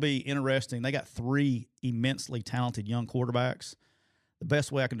it's going to be interesting. They got three immensely talented young quarterbacks. The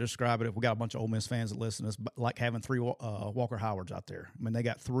best way I can describe it, if we got a bunch of Ole Miss fans that listen, is like having three Walker Howards out there. I mean, they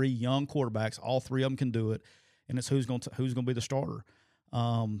got three young quarterbacks. All three of them can do it, and it's who's going to be the starter.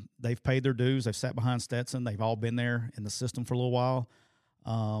 They've paid their dues. They've sat behind Stetson. They've all been there in the system for a little while.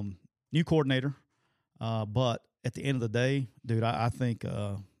 New coordinator, but at the end of the day, dude, I think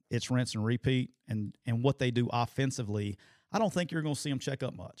it's rinse and repeat. And what they do offensively, I don't think you're going to see them check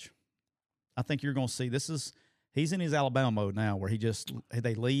up much. I think you're going to see he's in his Alabama mode now, where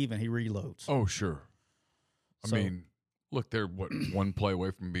they leave and he reloads. Oh, sure. I mean, look, they're one play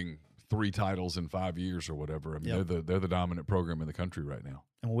away from being 3 titles in 5 years or whatever. I mean, yep. they're the dominant program in the country right now.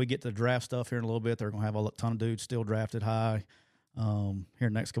 And when we get to draft stuff here in a little bit, they're going to have a ton of dudes still drafted high. Here in the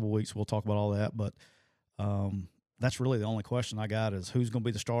next couple of weeks, we'll talk about all that. But that's really the only question I got is who's going to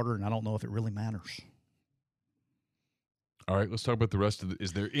be the starter, and I don't know if it really matters. All right, let's talk about the rest of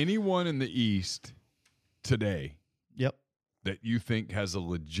is there anyone in the East today that you think has a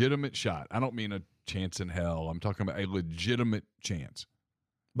legitimate shot? I don't mean a chance in hell. I'm talking about a legitimate chance.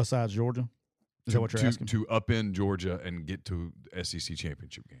 Besides Georgia? Is that what you're asking? To upend Georgia and get to the SEC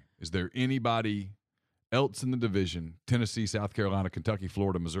championship game. Is there anybody else in the division, Tennessee, South Carolina, Kentucky,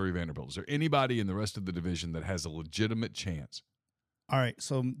 Florida, Missouri, Vanderbilt, is there anybody in the rest of the division that has a legitimate chance? All right,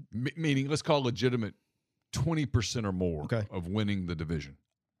 so Meaning, let's call legitimate 20% or more Okay. of winning the division.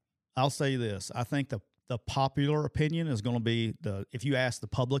 I'll say this. I think the popular opinion is going to be if you ask the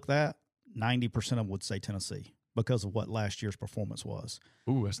public that, 90% of them would say Tennessee because of what last year's performance was.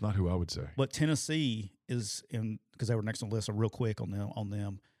 Ooh, that's not who I would say. But Tennessee is because they were next on the list. So real quick on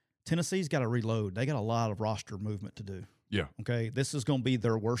them. Tennessee's got to reload. They got a lot of roster movement to do. Yeah. Okay, this is going to be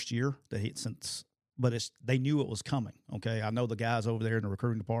their worst year but they knew it was coming. Okay, I know the guys over there in the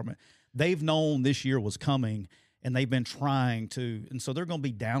recruiting department. They've known this year was coming, and they've been trying to. And so they're going to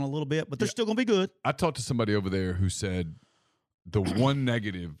be down a little bit, but they're still going to be good. I talked to somebody over there who said the one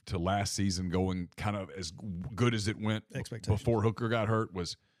negative to last season going kind of as good as it went before Hooker got hurt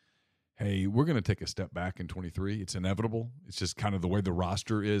was, hey, we're going to take a step back in 23. It's inevitable. It's just kind of the way the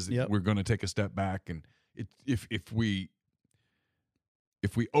roster is. Yep. We're going to take a step back, and if we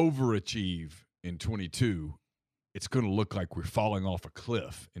overachieve in 22, it's going to look like we're falling off a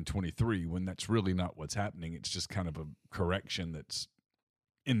cliff in 23 when that's really not what's happening. It's just kind of a correction that's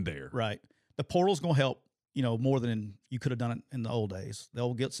in there. Right. The portal's going to help, more than you could have done it in the old days.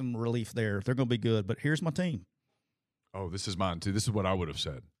 They'll get some relief there. They're going to be good. But here's my team. Oh, this is mine too. This is what I would have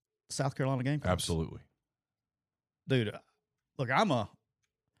said. South Carolina Gamecocks. Absolutely. Dude, look, I'm a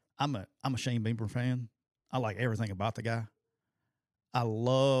Shane Beamer fan. I like everything about the guy. I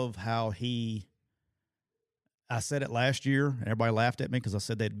love how I said it last year, and everybody laughed at me because I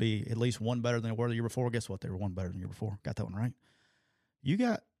said they'd be at least one better than they were the year before. Guess what? They were one better than the year before. Got that one right. You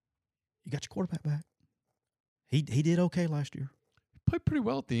got your quarterback back. He did okay last year. He played pretty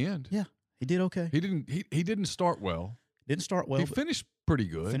well at the end. Yeah, he did okay. He didn't start well. Didn't start well. He finished pretty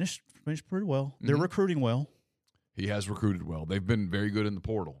good. Finished pretty well. They're recruiting well. He has recruited well. They've been very good in the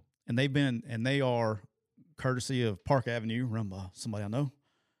portal. And they are, courtesy of Park Avenue, run by somebody I know,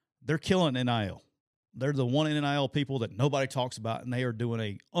 they're killing NIL. They're the one NIL people that nobody talks about, and they are doing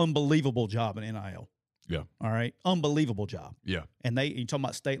an unbelievable job in NIL. Yeah. All right? Unbelievable job. Yeah. And you talking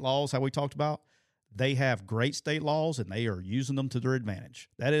about state laws, how we talked about? They have great state laws, and they are using them to their advantage.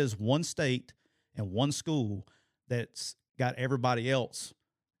 That is one state and one school that's got everybody else.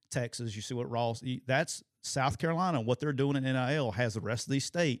 Texas, you see what Ross – that's South Carolina. What they're doing in NIL has the rest of these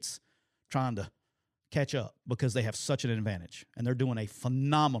states trying to catch up because they have such an advantage, and they're doing a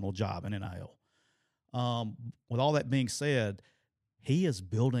phenomenal job in NIL. With all that being said, he is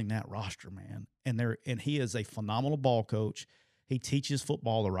building that roster, man, and he is a phenomenal ball coach. He teaches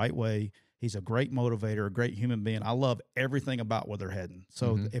football the right way. He's a great motivator, a great human being. I love everything about where they're heading.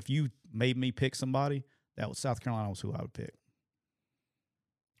 So if you made me pick somebody, that was South Carolina was who I would pick.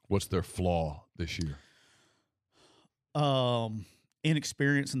 What's their flaw this year?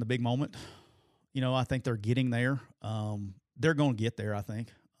 Inexperience in the big moment. I think they're getting there. They're going to get there, I think.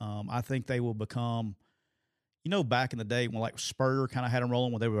 I think they will become, back in the day when like Spurrier kind of had them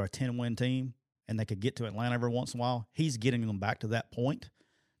rolling when they were a 10-win team and they could get to Atlanta every once in a while. He's getting them back to that point.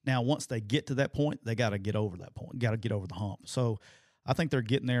 Now, once they get to that point, they got to get over that point, got to get over the hump. So I think they're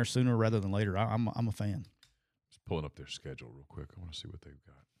getting there sooner rather than later. I'm a fan. Just pulling up their schedule real quick. I want to see what they've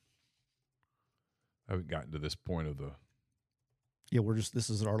got. I haven't gotten to this point of the. Yeah,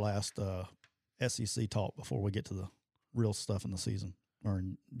 this is our last SEC talk before we get to the real stuff in the season or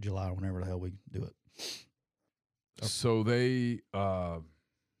in July or whenever the hell we do it. So they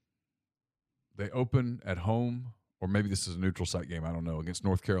open at home, or maybe this is a neutral site game. I don't know, against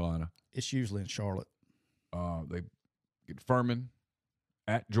North Carolina. It's usually in Charlotte. They get Furman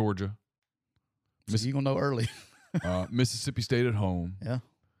at Georgia. So you're going to know early. Mississippi State at home. Yeah.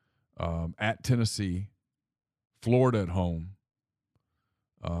 At Tennessee. Florida at home.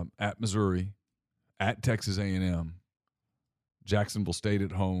 At Missouri. At Texas A&M. Jacksonville State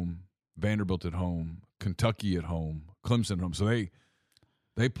at home. Vanderbilt at home. Kentucky at home. Clemson at home. So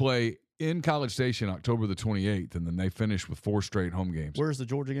they play in College Station October the 28th, and then they finish with 4 straight home games. Where's the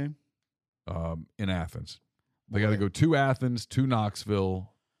Georgia game? In Athens. They got to go to Athens, to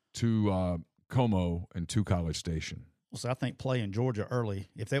Knoxville, to Como, and to College Station. Well, so I think playing Georgia early,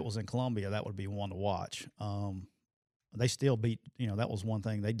 if that was in Columbia, that would be one to watch. They still beat, that was one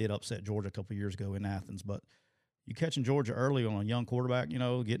thing. They did upset Georgia a couple of years ago in Athens. But you catching Georgia early on a young quarterback, and you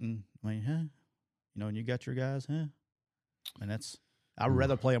got your guys, And I'd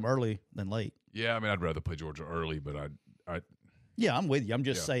rather play them early than late. Yeah, I'd rather play Georgia early, but Yeah, I'm with you. I'm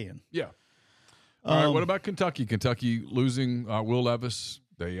just saying. Yeah. All right, what about Kentucky? Kentucky losing Will Levis.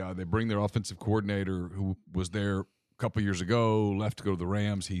 They bring their offensive coordinator who was there a couple years ago, left to go to the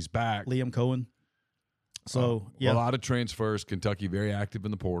Rams. He's back. Liam Cohen. So, a lot of transfers. Kentucky very active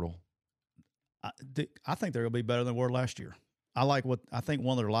in the portal. I think they're going to be better than they were last year. I think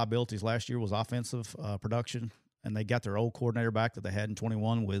one of their liabilities last year was offensive production. and they got their old coordinator back that they had in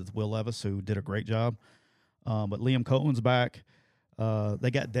 21 with Will Levis, who did a great job. But Liam Cohen's back.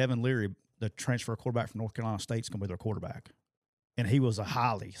 They got Devin Leary, the transfer quarterback from North Carolina State, is going to be their quarterback. And he was a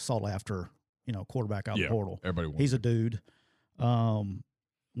highly sought-after, quarterback out of the portal. Everybody wants He's a dude. When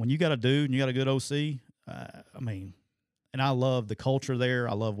you got a dude and you got a good OC, and I love the culture there.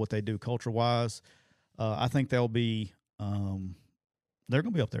 I love what they do culture-wise. I think they'll be they're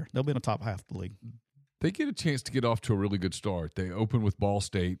going to be up there. They'll be in the top half of the league. They get a chance to get off to a really good start. They open with Ball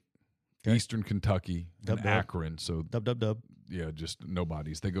State, Eastern Kentucky, and Akron. So Dub. Yeah, just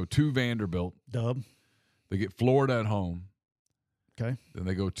nobodies. They go to Vanderbilt. Dub. They get Florida at home. Okay. Then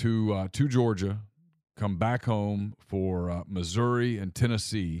they go to Georgia, come back home for Missouri and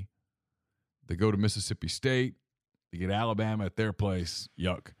Tennessee. They go to Mississippi State. They get Alabama at their place.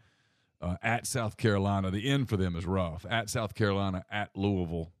 Yuck. At South Carolina. The end for them is rough. At South Carolina, at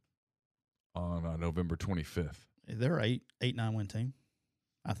Louisville on November 25th. They're an 8-9 win team,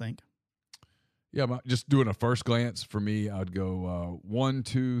 I think. Yeah, just doing a first glance for me, I'd go 1,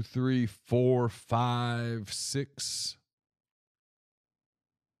 2, 3, 4, 5, 6.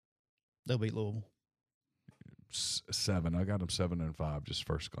 They'll beat Louisville. 7. I got them 7 and 5, just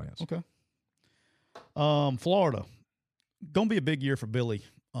first glance. Okay. Florida. Going to be a big year for Billy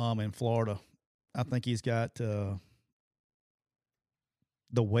in Florida. I think he's got the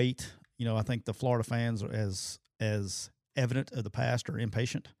weight. I think the Florida fans are as evident of the past are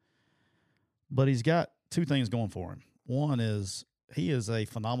impatient. But he's got two things going for him. One is he is a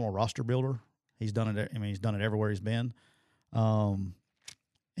phenomenal roster builder. He's done it. He's done it everywhere he's been.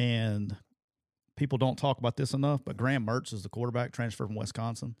 And people don't talk about this enough, but Graham Mertz is the quarterback, transferred from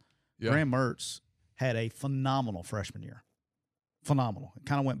Wisconsin. Yeah. Graham Mertz had a phenomenal freshman year. Phenomenal. It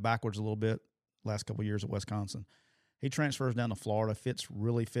kind of went backwards a little bit last couple of years at Wisconsin. He transfers down to Florida,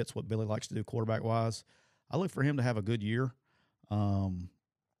 really fits what Billy likes to do quarterback-wise. I look for him to have a good year. They'll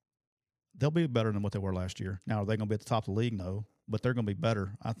be better than what they were last year. Now, are they going to be at the top of the league? No, but they're going to be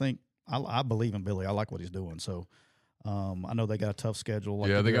better. I think I believe in Billy. I like what he's doing. So I know they got a tough schedule.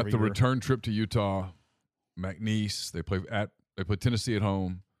 They got the return trip to Utah, McNeese. They play Tennessee at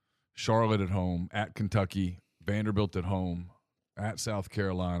home, Charlotte at home, at Kentucky, Vanderbilt at home, at South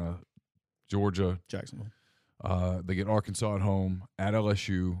Carolina, Georgia, Jacksonville. They get Arkansas at home, at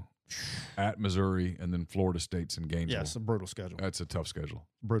LSU, at Missouri, and then Florida State's in Gainesville. Yeah, it's a brutal schedule. That's a tough schedule.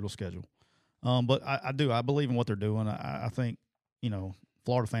 Brutal schedule. But I believe in what they're doing. I think,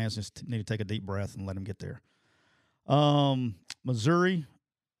 Florida fans just need to take a deep breath and let them get there. Missouri,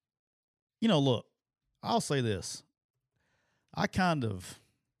 look, I'll say this. I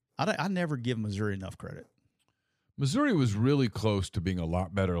never give Missouri enough credit. Missouri was really close to being a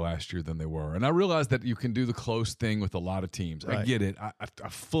lot better last year than they were. And I realize that you can do the close thing with a lot of teams. Right. I get it. I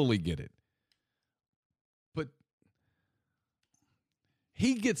fully get it. But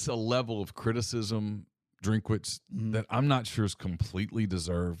he gets a level of criticism, Drinkwitz, that I'm not sure is completely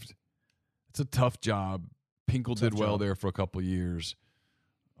deserved. It's a tough job. Pinkel did well there for a couple of years.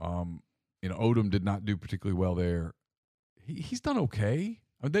 Odom did not do particularly well there. He's done okay.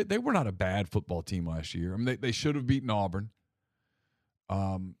 I mean, they were not a bad football team last year. I mean, they should have beaten Auburn.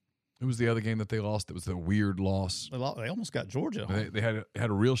 Who was the other game that they lost? It was a weird loss. They almost got Georgia. They had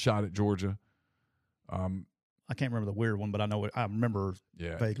a real shot at Georgia. I can't remember the weird one, but I know it. I remember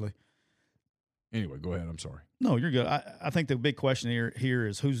vaguely. Anyway, go ahead. I'm sorry. No, you're good. I think the big question here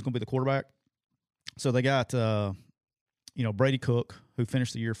is who's going to be the quarterback. So they got Brady Cook, who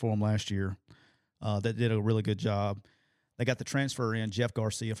finished the year for them last year. That did a really good job. They got the transfer in, Jeff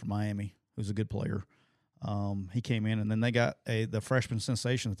Garcia from Miami, who's a good player. He came in, and then they got the freshman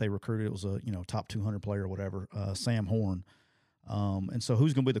sensation that they recruited. It was a top 200 player or whatever, Sam Horn. And so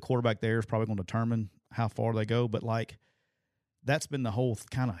who's going to be the quarterback there is probably going to determine how far they go. But, that's been the whole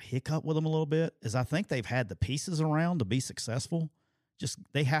kind of hiccup with them a little bit is I think they've had the pieces around to be successful. Just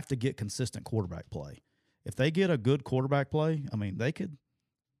they have to get consistent quarterback play. If they get a good quarterback play, they could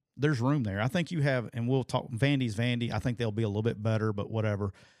 – there's room there. I think you have – and we'll talk – Vandy's Vandy. I think they'll be a little bit better, but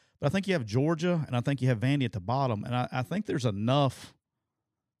whatever. But I think you have Georgia, and I think you have Vandy at the bottom. And I think there's enough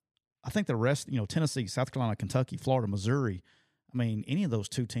 – I think the rest, Tennessee, South Carolina, Kentucky, Florida, Missouri, any of those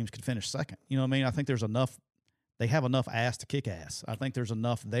two teams could finish second. You know what I mean? I think there's enough – they have enough ass to kick ass. I think there's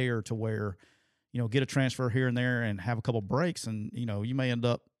enough there to where, get a transfer here and there and have a couple breaks, and, you may end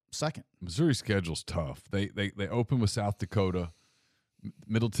up second. Missouri's schedule's tough. They open with South Dakota,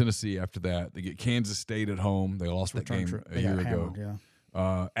 Middle Tennessee after that. They get Kansas State at home. They lost that game a year ago.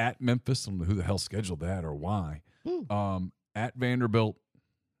 Yeah. At Memphis, I don't know who the hell scheduled that or why. At Vanderbilt.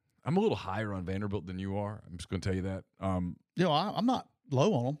 I'm a little higher on Vanderbilt than you are. I'm just going to tell you that. I'm not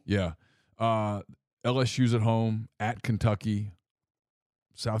low on them. Yeah. LSU's at home, at Kentucky,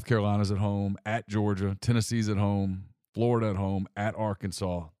 South Carolina's at home, at Georgia, Tennessee's at home, Florida at home, at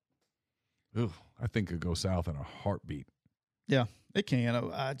Arkansas. Ugh, I think it could go south in a heartbeat. Yeah, it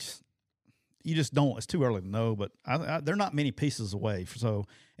can. You just don't. It's too early to know, but they're not many pieces away. So,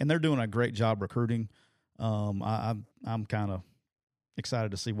 and they're doing a great job recruiting. I'm kind of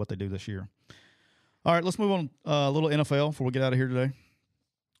excited to see what they do this year. All right, let's move on a little NFL before we get out of here today.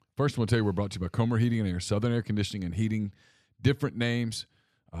 First, I want to tell you we're brought to you by Comer Heating and Air, Southern Air Conditioning and Heating. Different names,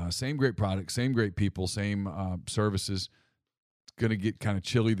 same great products, same great people, same services. It's going to get kind of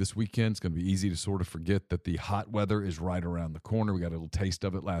chilly this weekend. It's going to be easy to sort of forget that the hot weather is right around the corner. We got a little taste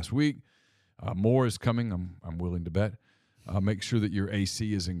of it last week. More is coming, I'm willing to bet. Make sure that your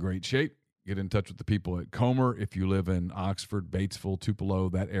AC is in great shape. Get in touch with the people at Comer if you live in Oxford, Batesville, Tupelo,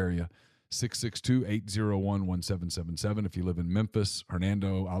 that area. 662-801-1777. If you live in Memphis,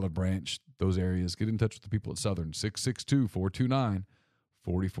 Hernando, Olive Branch, those areas, get in touch with the people at Southern. 662-429-4429.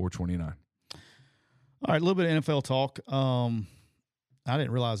 All right, a little bit of NFL talk. I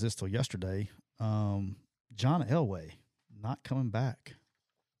didn't realize this till yesterday. John Elway not coming back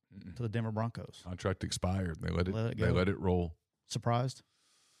to the Denver Broncos. Contract expired. They let it roll. Surprised?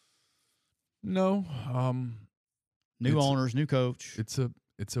 No. New owners, new coach. It's a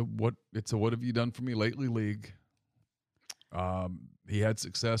what have you done for me lately league. He had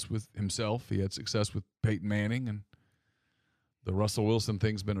success with himself. He had success with Peyton Manning, and the Russell Wilson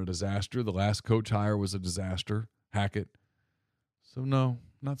thing's been a disaster. The last coach hire was a disaster, Hackett. So no,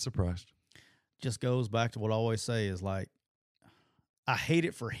 not surprised. Just goes back to what I always say is like, I hate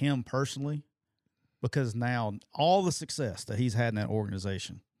it for him personally because now all the success that he's had in that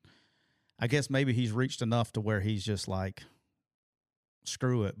organization, I guess maybe he's reached enough to where he's just like,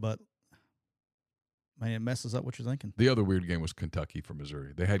 screw it. But, man, it messes up what you're thinking. The other weird game was Kentucky for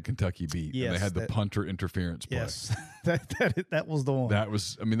Missouri. They had Kentucky beat, and they had the punter interference play. Yes, that was the one. That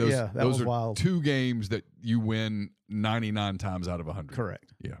was, I mean, those are wild. Two games that you win 99 times out of 100.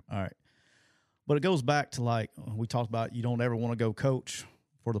 Correct. Yeah. All right. But it goes back to, like, we talked about you don't ever want to go coach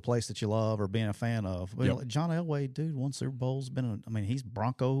for the place that you love or being a fan of. But yep. John Elway, dude, won Super Bowls. He's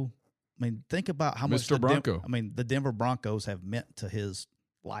Bronco. I mean, think about how much Mr. Bronco. the Denver Broncos have meant to his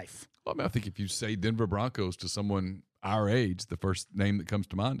life. Well, I think if you say Denver Broncos to someone our age, the first name that comes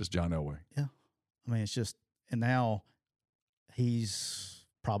to mind is John Elway. Yeah. I mean, it's just – and now he's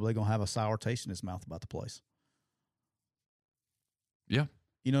probably going to have a sour taste in his mouth about the place. Yeah.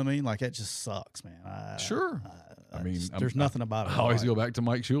 You know what I mean? Like, that just sucks, man. Sure. There's nothing about it. I always go back to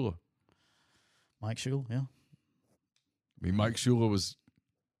Mike Shula. Mike Shula, yeah. I mean, Mike Shula was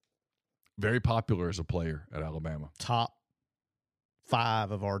very popular as a player at Alabama. Top 5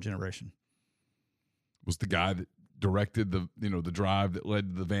 of our generation. Was the guy that directed the drive that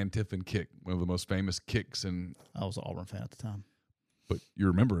led to the Van Tiffen kick, one of the most famous kicks. And I was an Auburn fan at the time. But you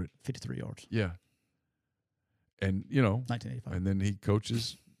remember it. 53 yards. Yeah. And, 1985. And then he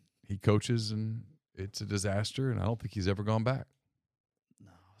coaches, and it's a disaster, and I don't think he's ever gone back.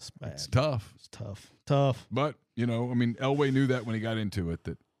 No, it's bad. It's tough. It's tough. But, Elway knew that when he got into it,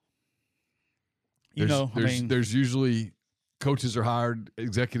 that there's usually coaches are hired,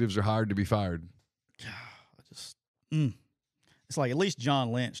 executives are hired to be fired. It's like at least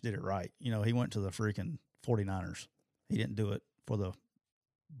John Lynch did it right. He went to the freaking 49ers. He didn't do it for the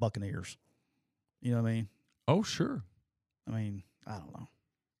Buccaneers. You know what I mean? Oh, sure. I don't know.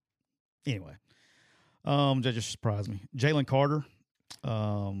 Anyway, that just surprised me. Jalen Carter,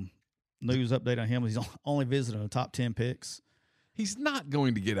 news update on him. He's only visiting the top 10 picks. He's not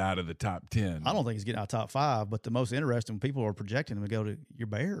going to get out of the top 10. I don't think he's getting out of top 5, but the most interesting people are projecting him to go to your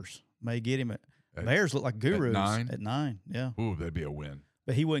Bears. May get him at Bears look like gurus at 9. Yeah. Ooh, that'd be a win.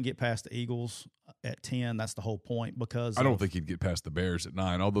 But he wouldn't get past the Eagles at 10. That's the whole point because I don't think he'd get past the Bears at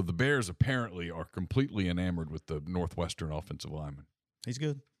 9, although the Bears apparently are completely enamored with the Northwestern offensive lineman. He's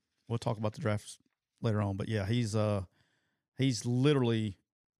good. We'll talk about the drafts later on, but yeah, he's literally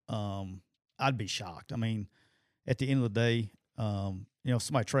I'd be shocked. I mean, at the end of the day,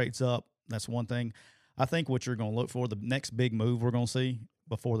 somebody trades up, that's one thing. I think what you're going to look for, the next big move we're going to see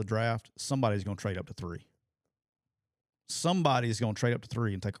before the draft, somebody's going to trade up to 3. Somebody's going to trade up to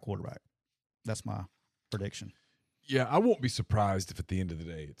 3 and take a quarterback. That's my prediction. Yeah, I won't be surprised if at the end of the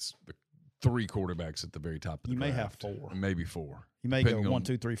day it's the 3 quarterbacks at the very top of the draft. You may have 4. Maybe 4. You may go 1,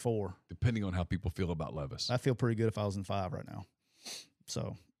 2, 3, 4. Depending on how people feel about Levis. I feel pretty good if I was in 5 right now.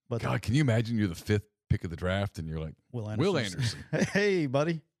 So, but God, can you imagine you're the 5th pick of the draft and you're like, Will Anderson. Hey,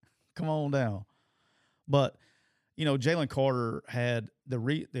 buddy, come on down. But, Jalen Carter had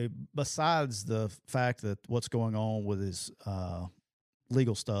besides the fact that what's going on with his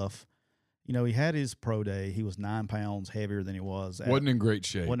legal stuff, You know, he had his pro day. He was 9 pounds heavier than he was. Wasn't in great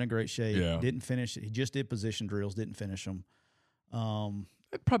shape. Wasn't in great shape. Yeah. Didn't finish it. He just did position drills, didn't finish them.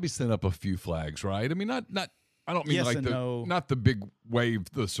 I'd probably send up a few flags, right? I mean, not. I don't mean Yes like and no. not the big wave,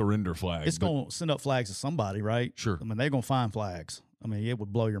 the surrender flag. It's going to send up flags to somebody, right? Sure. I mean, they're going to find flags. I mean, it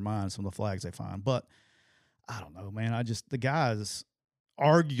would blow your mind, some of the flags they find. But I don't know, man. The guy is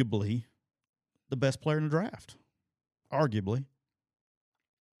arguably the best player in the draft. Arguably.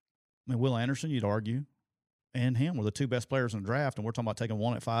 I mean, Will Anderson, you'd argue, and him were the 2 best players in the draft, and we're talking about taking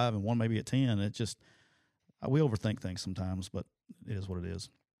one at 5 and one maybe at 10. It just, we overthink things sometimes, but it is what it is.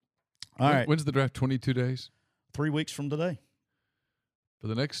 All right. When's the draft? 22 days? 3 weeks from today. For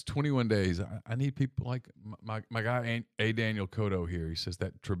the next 21 days, I need people like my guy A. Daniel Cotto here. He says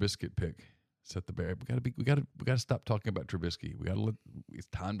that Trubisky pick set the bear. We got to stop talking about Trubisky. It's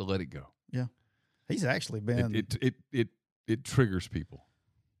time to let it go. Yeah, he's actually been. It triggers people.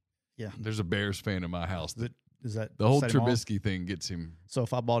 Yeah, there's a Bears fan in my house. Is that the whole set him Trubisky thing gets him. So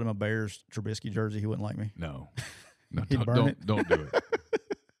if I bought him a Bears Trubisky jersey, he wouldn't like me. No, He'd burn it. Don't do it.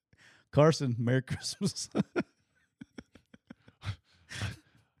 Carson, Merry Christmas.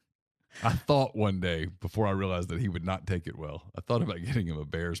 I thought one day, before I realized that he would not take it well, I thought about getting him a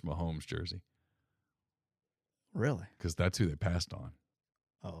Bears Mahomes jersey. Really? Because that's who they passed on.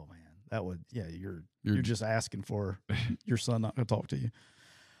 Oh man, that would you're just asking for your son not to talk to you.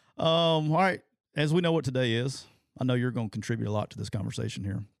 All right, as we know what today is, I know you're going to contribute a lot to this conversation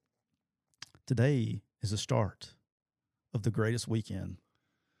here. Today is the start of the greatest weekend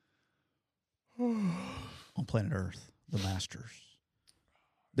on planet Earth, the Masters.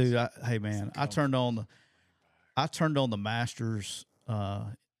 Dude, hey man, I turned on the Masters.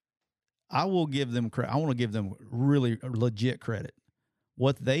 I will give them credit. I want to give them really legit credit.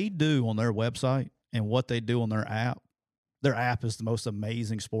 What they do on their website and what they do on their app is the most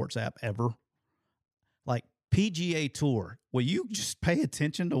amazing sports app ever. Like PGA Tour, will you just pay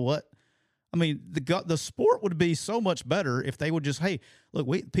attention to what? I mean, the sport would be so much better if they would just, hey, look,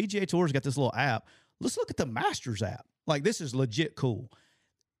 PGA Tour's got this little app. Let's look at the Masters app. Like, this is legit cool.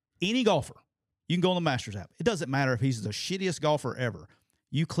 Any golfer, you can go on the Masters app. It doesn't matter if he's the shittiest golfer ever.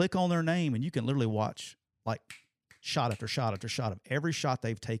 You click on their name and you can literally watch like shot after shot after shot of every shot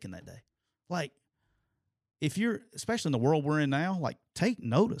they've taken that day. Like, if you're, especially in the world we're in now, like, take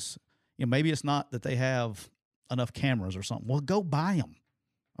notice. You know, maybe it's not that they have enough cameras or something. Well, go buy them.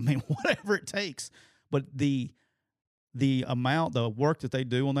 I mean, whatever it takes. But the work that they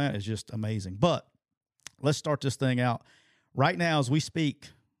do on that is just amazing. But let's start this thing out. Right now, as we speak,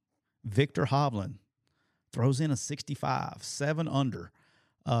 Victor Hovland throws in a 65, 7 under.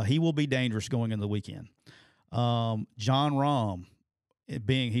 He will be dangerous going into the weekend. John Rahm,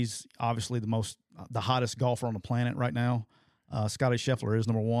 he's obviously the hottest golfer on the planet right now. Scotty Scheffler is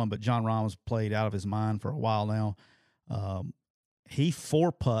number 1, but John Rahm has played out of his mind for a while now. He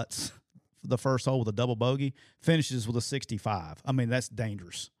 4 putts the first hole with a double bogey, finishes with a 65. I mean, that's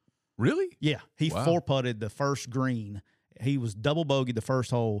dangerous. Really? Yeah. He 4 putted the first green. He was double bogeyed the first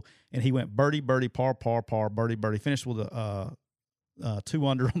hole, and he went birdie, birdie, par, par, par, birdie, birdie. Finished with a 2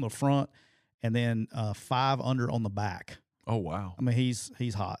 under on the front, and then 5 under on the back. Oh wow! I mean,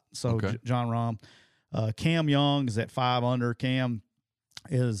 he's hot. So okay. John Rahm, Cam Young is at 5 under. Cam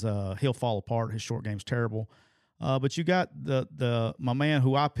is he'll fall apart. His short game's terrible. But you got my man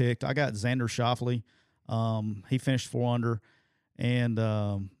who I picked. I got Xander Schauffele. He finished 4 under,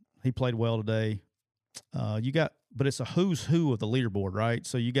 and he played well today. But it's a who's who of the leaderboard, right?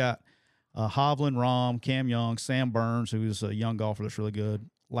 So you got Hovland, Rahm, Cam Young, Sam Burns, who's a young golfer that's really good,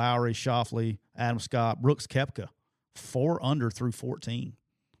 Lowry, Schauffele, Adam Scott, Brooks Koepka, 4 under through 14.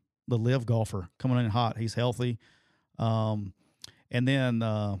 The live golfer coming in hot. He's healthy. And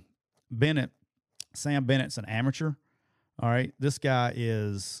then Bennett, Sam Bennett's an amateur. All right. This guy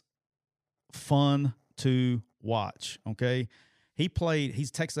is fun to watch. Okay.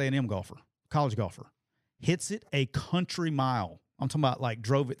 He's Texas A&M golfer, college golfer. Hits it a country mile. I'm talking about like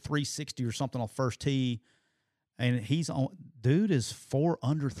drove it 360 or something on first tee. And dude is 4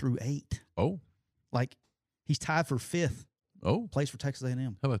 under through 8. Oh. Like, he's tied for 5th. Oh. Plays for Texas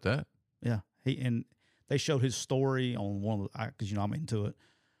A&M. How about that? Yeah. And they showed his story on one of the, because, I'm into it.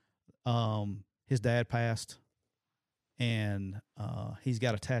 His dad passed, and he's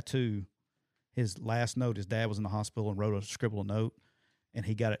got a tattoo. His last note, his dad was in the hospital and wrote scribbled a note, and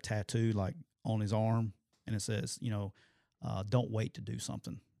he got it tattooed like on his arm. And it says, don't wait to do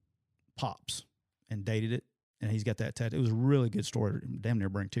something. Pops. And dated it. And he's got that tattoo. It was a really good story. Damn near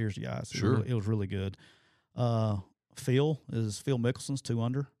bring tears to your eyes. Sure. It was really good. Phil Mickelson's 2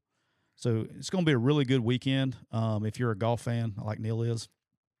 under. So it's going to be a really good weekend if you're a golf fan like Neil is.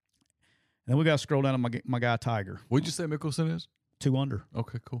 And then we got to scroll down to my guy Tiger. What'd you say Mickelson is? 2 under.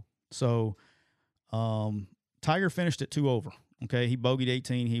 Okay, cool. So Tiger finished at 2 over. Okay, he bogeyed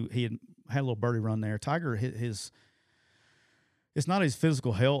 18. He had a little birdie run there. Tiger, it's not his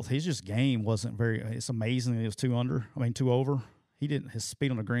physical health. His just game wasn't very. It's amazing that he was 2 under. I mean 2 over. His speed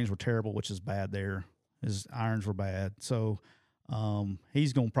on the greens were terrible, which is bad there. His irons were bad. So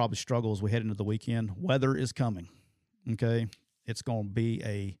he's going to probably struggle as we head into the weekend. Weather is coming. Okay, it's going to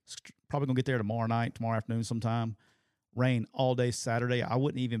be probably going to get there tomorrow afternoon sometime. Rain all day Saturday. I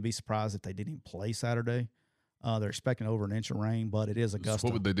wouldn't even be surprised if they didn't even play Saturday. They're expecting over an inch of rain, but it is Augusta. So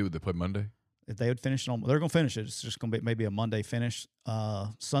what would they do? Would they play Monday? If they would finish it they're going to finish it. It's just going to be maybe a Monday finish.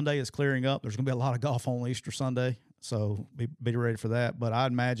 Sunday is clearing up. There's going to be a lot of golf on Easter Sunday, so be ready for that. But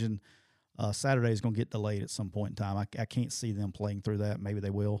I'd imagine Saturday is going to get delayed at some point in time. I can't see them playing through that. Maybe they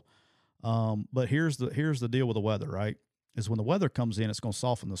will. But here's the deal with the weather, right? Is when the weather comes in, it's going to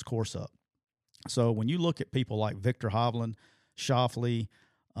soften this course up. So when you look at people like Victor Hovland, Schauffele,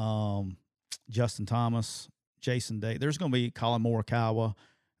 Justin Thomas, Jason Day, there's going to be Colin Morikawa.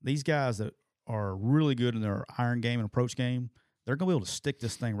 These guys that are really good in their iron game and approach game, they're going to be able to stick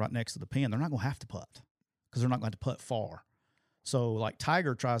this thing right next to the pin. They're not going to have to putt because they're not going to putt far. So like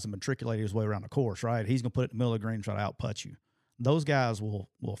Tiger tries to matriculate his way around the course, right? He's going to put it in the middle of the green and try to out-putt you. Those guys will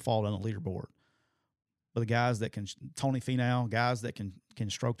fall down the leaderboard. But the guys that can, Tony Finau, guys that can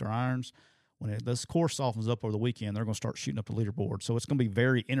stroke their irons, when this course softens up over the weekend, they're going to start shooting up the leaderboard. So it's going to be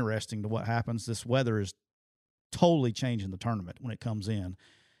very interesting to what happens. This weather is totally changing the tournament when it comes in.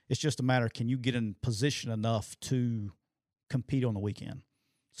 It's just a matter of can you get in position enough to compete on the weekend.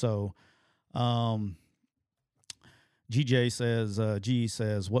 So G says,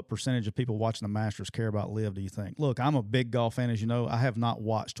 what percentage of people watching the Masters care about LIV, do you think? Look, I'm a big golf fan, as you know. I have not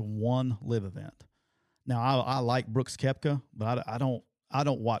watched one LIV event. Now, I like Brooks Koepka, but I don't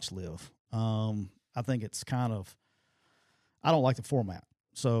watch LIV. I think it's kind of – I don't like the format.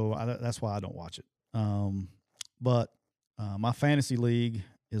 So that's why I don't watch it. But my fantasy league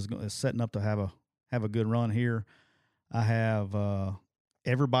is setting up to have a good run here. I have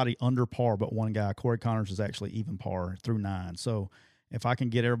everybody under par but one guy. Corey Connors is actually even par through 9. So if I can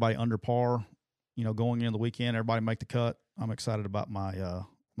get everybody under par, going into the weekend, everybody make the cut, I'm excited about my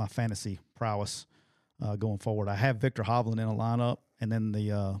my fantasy prowess going forward. I have Victor Hovland in a lineup. And then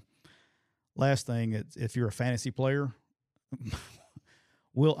the last thing, if you're a fantasy player,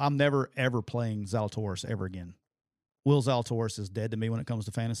 I'm never, ever playing Zalatoris ever again. Will Zalatoris is dead to me when it comes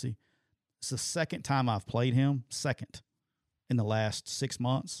to fantasy. It's the second time I've played him, in the last 6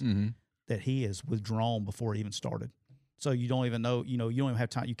 months, that he is withdrawn before he even started. So you don't even know, you don't even have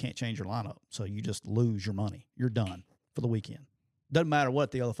time. You can't change your lineup. So you just lose your money. You're done for the weekend. Doesn't matter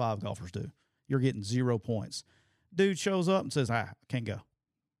what the other 5 golfers do. You're getting 0 points. Dude shows up and says, I can't go.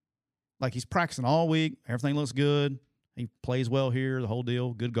 Like he's practicing all week. Everything looks good. He plays well here, the whole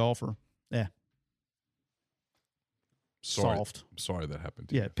deal. Good golfer. Yeah. Soft. I'm sorry that happened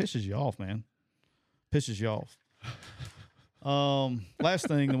to you. Yeah, it pisses you off, man. Pisses you off. Last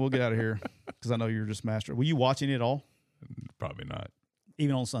thing, then we'll get out of here because I know you're just master. Will you watch any at all? Probably not.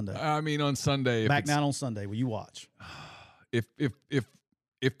 Even on Sunday? I mean, on Sunday. Back 9 on Sunday, will you watch?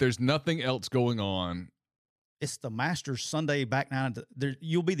 If there's nothing else going on. It's the Masters Sunday back 9.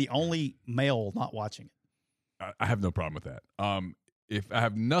 You'll be the only male not watching it. I have no problem with that. If I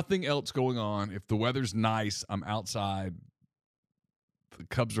have nothing else going on, if the weather's nice, I'm outside, the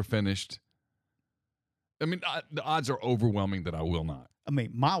Cubs are finished. I mean, the odds are overwhelming that I will not. I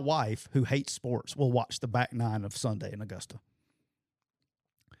mean, my wife, who hates sports, will watch the back 9 of Sunday in Augusta.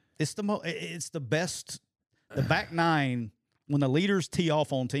 It's the best. The back 9, when the leaders tee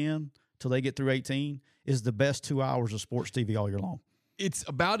off on 10 till they get through 18, is the best 2 hours of sports TV all year long. It's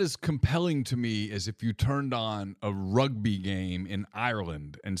about as compelling to me as if you turned on a rugby game in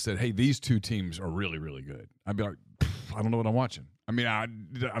Ireland and said, hey, these 2 teams are really, really good. I'd be like, I don't know what I'm watching. I mean, I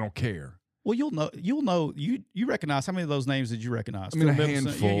don't care. Well, you'll know. You recognize, how many of those names did you recognize? I mean, Phil a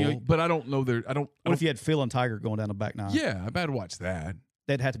handful, but I don't know. What if you had Phil and Tiger going down the back 9? Yeah, I'd watch that.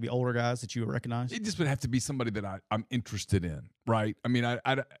 They'd have to be older guys that you would recognize? It just would have to be somebody that I'm interested in, right? I mean,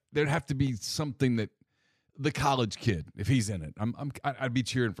 there'd have to be something that the college kid, if he's in it, I'd be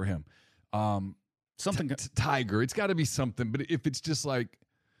cheering for him. Something Tiger, it's got to be something. But if it's just like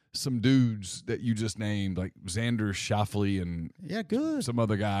some dudes that you just named, like Xander Schauffele and good, some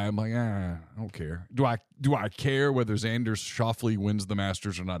other guy, I'm like, I don't care. Do I care whether Xander Schauffele wins the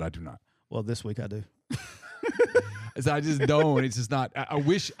Masters or not? I do not. Well, this week I do. I just don't. It's just not. I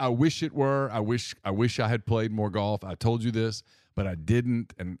wish it were. I wish I had played more golf. I told you this, but I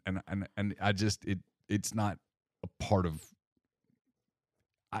didn't, and I just it's not a part of.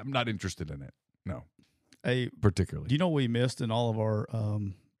 I'm not interested in it. No, Hey, particularly. do you know what we missed in all of our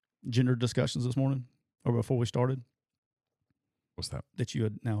gender discussions this morning or before we started? What's that? That you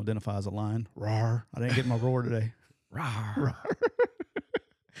would now identify as a lion. Roar. I didn't get my roar today. Rawr.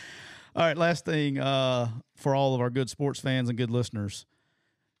 All right, last thing for all of our good sports fans and good listeners,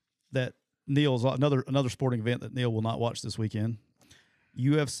 that Neil's another sporting event that Neil will not watch this weekend.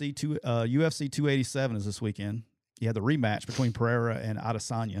 UFC 287 is this weekend. You had the rematch between Pereira and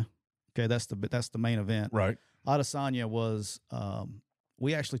Adesanya. Okay, that's the main event. Right. Adesanya was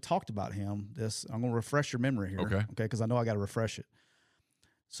we actually talked about him. I'm going to refresh your memory here. Okay, because I know I got to refresh it.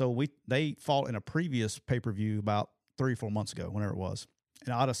 So they fought in a previous pay-per-view about 3 or 4 months ago, whenever it was.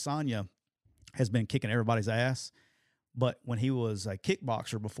 And Adesanya has been kicking everybody's ass. But when he was a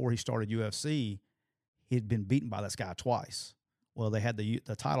kickboxer before he started UFC, he had been beaten by this guy twice. Well, they had the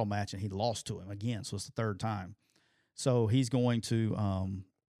title match, and he lost to him again, so it's the third time. So he's going to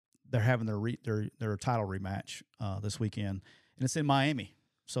they're having their title rematch this weekend, and it's in Miami.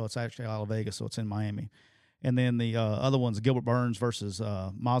 So it's actually out of Vegas, so it's in Miami. And then the other one's Gilbert Burns versus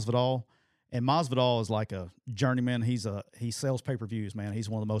Masvidal. And Masvidal is like a journeyman. He sells pay-per-views, man. He's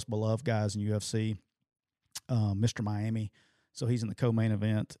one of the most beloved guys in UFC, Mr. Miami. So he's in the co-main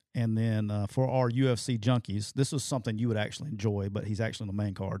event. And then for our UFC junkies, this was something you would actually enjoy, but he's actually on the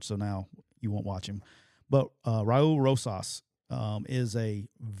main card, so now you won't watch him. But Raul Rosas is a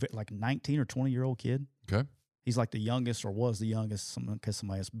 19 or 20-year-old kid. Okay. He's like the youngest, or was the youngest, because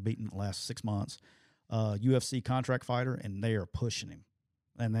somebody has beaten the last 6 months, UFC contract fighter, and they are pushing him.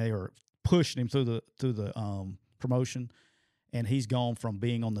 And they are pushing him through the promotion. And he's gone from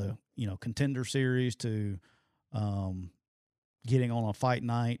being on the contender series to getting on a fight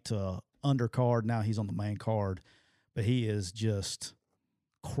night to undercard. Now he's on the main card, but he is just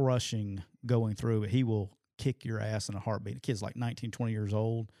crushing going through. He will kick your ass in a heartbeat. The kid's like 19, 20 years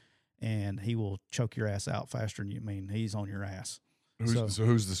old, and he will choke your ass out faster than you. I mean, he's on your ass. So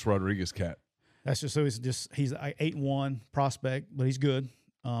who's this Rodriguez cat? That's just he's 8-1 prospect, but he's good.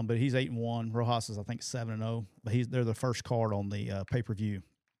 But he's 8-1. Rojas is, I think, 7-0. But they're the first card on the pay-per-view.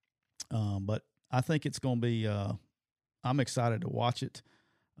 But I think it's going to be. I'm excited to watch it.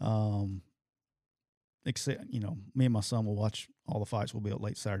 Except, me and my son will watch all the fights. We'll be up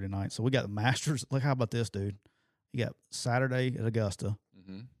late Saturday night. So we got the Masters. Look, how about this, dude? You got Saturday at Augusta,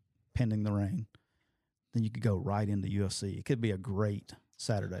 pending the rain. Then you could go right into UFC. It could be a great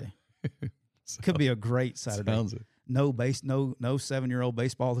Saturday. Could be a great Saturday. Sounds it. No 7-year-old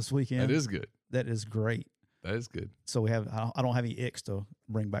baseball this weekend. That is good. That is great. That is good. So I don't have any icks to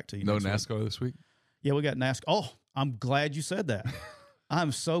bring back to you. No next NASCAR week. this week? Yeah, we got NASCAR. Oh, I'm glad you said that.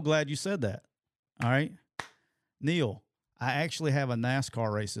 I'm so glad you said that. All right. Neil, I actually have a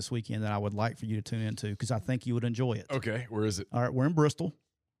NASCAR race this weekend that I would like for you to tune into because I think you would enjoy it. Okay. Where is it? All right. We're in Bristol,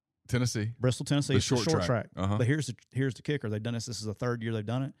 Tennessee. Tennessee. The It's short track. Uh-huh. But here's the kicker. They've done this. This is the third year they've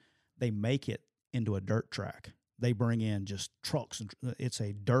done it. They make it into a dirt track. They bring in just trucks, and it's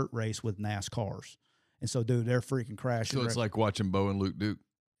a dirt race with NASCARs. And so, dude, they're freaking crashing. So it's like watching Bo and Luke Duke.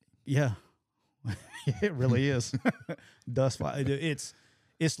 Yeah. It really is. Dust fly.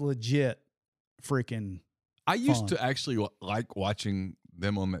 It's legit freaking I used fun. to actually like watching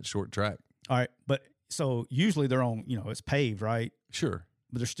them on that short track. All right. But so usually they're on, it's paved, right? Sure.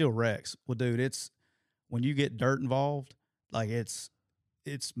 But they're still wrecks. Well, dude, it's when you get dirt involved, like it's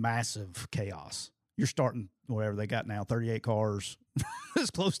massive chaos. You're starting whatever they got now, 38 cars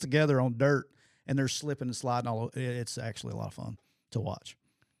it's close together on dirt, and they're slipping and sliding all over. It's actually a lot of fun to watch.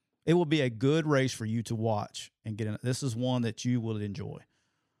 It will be a good race for you to watch and get in. This is one that you will enjoy.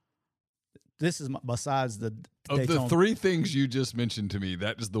 This is besides the Daytona. Of the three things you just mentioned to me,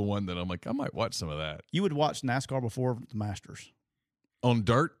 that is the one that I'm like, I might watch some of that. You would watch NASCAR before the Masters. On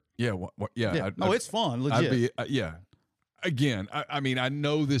dirt? Yeah. Yeah. It's fun. Legit. Yeah. Again, I mean, I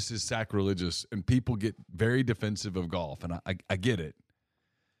know this is sacrilegious, and people get very defensive of golf, and I get it.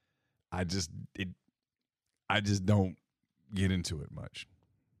 I just don't get into it much.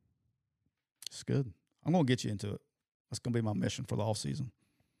 It's good. I'm going to get you into it. That's going to be my mission for the off season.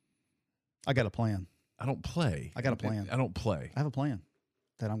 I got a plan. I don't play. I got a plan. I don't play. I have a plan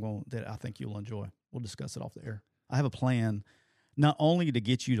that I think you'll enjoy. We'll discuss it off the air. I have a plan not only to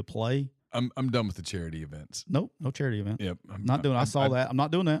get you to play. I'm done with the charity events. Nope, no charity event. Yep. I'm not doing it. I saw that. I'm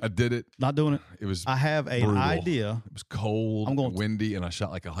not doing that. I did it. Not doing it. It was I have an idea. It was cold and windy, and I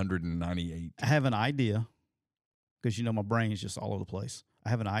shot like 198. I have an idea because, my brain is just all over the place. I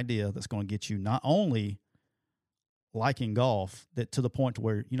have an idea that's going to get you not only liking golf, that to the point to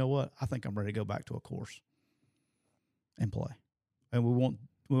where, you know what, I think I'm ready to go back to a course and play. And we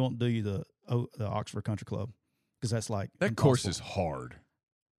won't do you the Oxford Country Club because that's like that impossible. course is hard.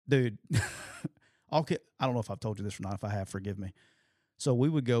 dude. Okay, I don't know if I've told you this or not. If I have, forgive me. So we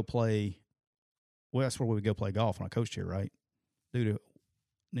would go play. Well, that's where we would go play golf when I coached here, right? Dude,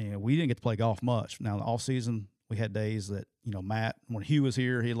 we didn't get to play golf much. Now, the off season, we had days that, Matt, when he was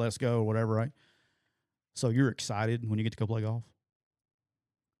here, he'd let us go or whatever, right? So you're excited when you get to go play golf.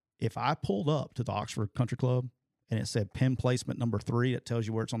 If I pulled up to the Oxford Country Club and it said pin placement number 3, that tells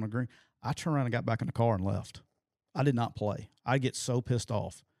you where it's on the green, I turned around and got back in the car and left. I did not play. I'd get so pissed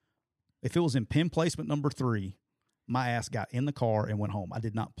off. If it was in pin placement number 3, my ass got in the car and went home. I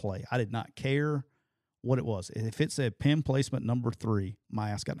did not play. I did not care what it was. If it said pin placement number 3, my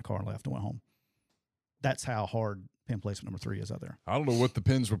ass got in the car and left and went home. That's how hard pin placement number 3 is out there. I don't know what the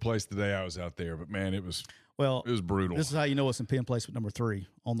pins were placed the day I was out there, but man, it was brutal. This is how you know it's in pin placement number 3.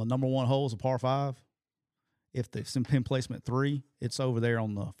 On the number 1 hole is a par 5. If it's in pin placement 3, it's over there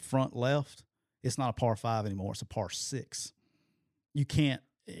on the front left. It's not a par 5 anymore. It's a par 6. You can't.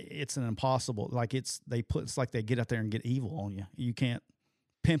 It's an impossible. Like it's like they get out there and get evil on you. You can't.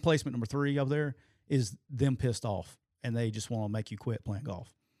 Pin placement number 3 up there is them pissed off and they just want to make you quit playing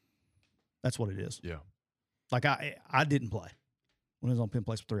golf. That's what it is. Yeah. Like I didn't play when it was on pin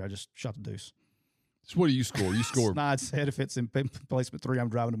placement 3. I just shot the deuce. So what do you score? You score. Snide said if it's in pin placement 3, I'm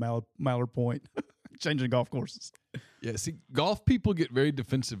driving to Mallard Point, changing golf courses. Yeah. See, golf people get very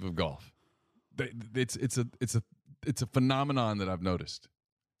defensive of golf. It's a phenomenon that I've noticed.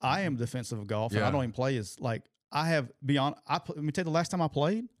 I am defensive of golf, and I don't even play as like I have beyond. Let me tell you, the last time I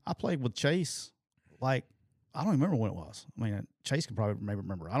played with Chase. Like I don't even remember when it was. I mean, Chase can probably maybe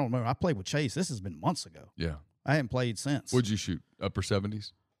remember. I don't remember. I played with Chase. This has been months ago. Yeah, I haven't played since. What'd you shoot? Upper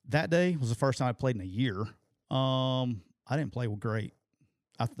 70s? That day was the first time I played in a year. I didn't play great.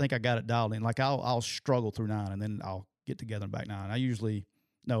 I think I got it dialed in. Like I'll struggle through 9, and then I'll get together and back 9. I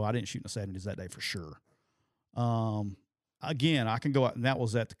didn't shoot in the 70s that day for sure. Again, I can go out, and that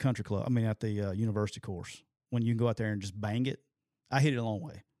was at the country club. I mean, at the university course when you can go out there and just bang it. I hit it a long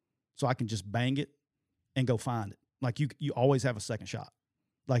way, so I can just bang it and go find it. Like you always have a second shot.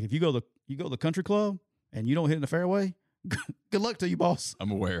 Like if you go to the country club and you don't hit in the fairway, good luck to you, boss.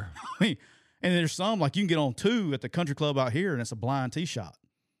 I'm aware. I mean, and there's some like you can get on 2 at the country club out here, and it's a blind tee shot.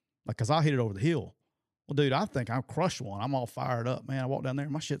 Like, cause I hit it over the hill. Well, dude, I think I crushed one. I'm all fired up, man. I walk down there,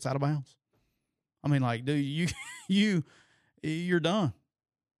 my shit's out of bounds. I mean, like, dude, you're done.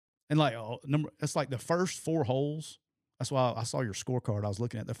 And like, it's like the first 4 holes. That's why I saw your scorecard I was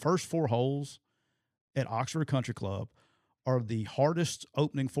looking at. The first 4 holes at Oxford Country Club are the hardest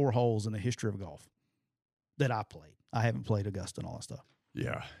opening 4 holes in the history of golf that I played. I haven't played Augusta and all that stuff.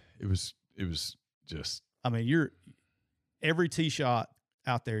 Yeah, it was just. I mean, every tee shot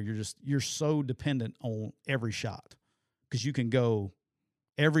out there. You're so dependent on every shot because you can go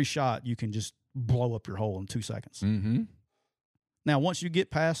every shot. You can just blow up your hole in 2 seconds. Mm-hmm. Now, once you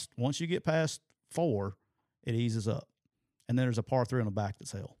get past 4, it eases up, and then there's a par 3 on the back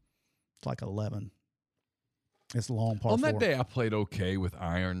that's hell. It's like 11. It's a long par 4. On that day, I played okay with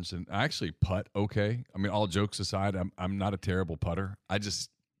irons, and I actually putt okay. I mean, all jokes aside, I'm not a terrible putter. I just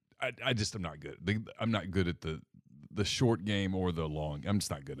am not good. I'm not good at the short game or the long. I'm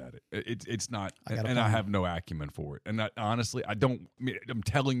just not good at it. It's not, and I have no acumen for it. And honestly, I don't. I mean, I'm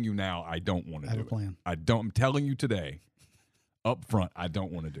telling you now, I don't want to do it. I have a plan. I don't. I'm telling you today, up front, I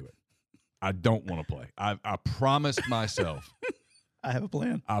don't want to do it. I don't want to play. I promised myself. I have a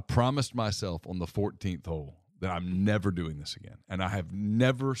plan. I promised myself on the 14th hole that I'm never doing this again. And I have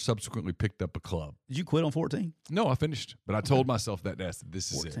never subsequently picked up a club. Did you quit on 14? No, I finished. But I told myself that day, I said,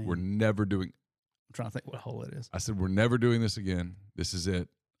 this is 14. It. We're never doing. I'm trying to think what hole it is. I said, we're never doing this again. This is it.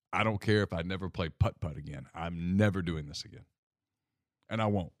 I don't care if I never play putt-putt again. I'm never doing this again. And I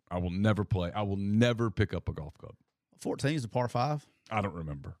won't. I will never play. I will never pick up a golf club. 14 is a par 5? I don't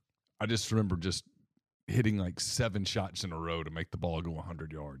remember. I just remember just hitting like 7 shots in a row to make the ball go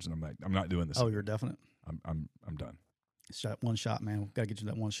 100 yards. And I'm like, I'm not doing this again. You're definite? I'm done. One shot, man. Got to get you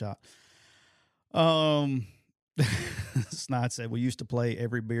that one shot. Snide said, we used to play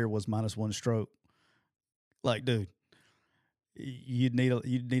every beer was -1 stroke. Like, dude, you'd need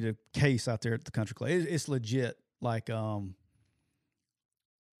a case out there at the country club. It's legit. Like, I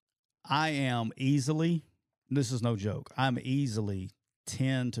am easily, this is no joke, I'm easily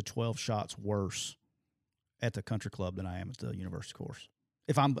 10 to 12 shots worse at the country club than I am at the university course.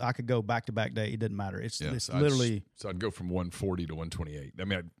 If I could go back-to-back day, it doesn't matter. It's literally. So I'd go from 140 to 128. I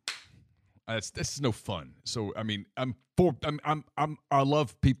mean, that's no fun. So I mean, I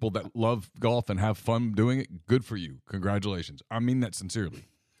love people that love golf and have fun doing it. Good for you. Congratulations. I mean that sincerely.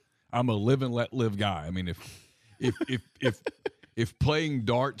 I'm a live and let live guy. I mean, if playing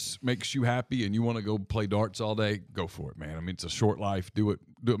darts makes you happy and you want to go play darts all day, go for it, man. I mean, it's a short life. Do it.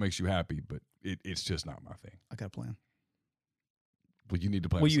 do what makes you happy, but it's just not my thing. I got a plan. Well, you need to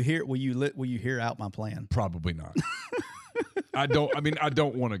plan. Will you hear out my plan? Probably not. I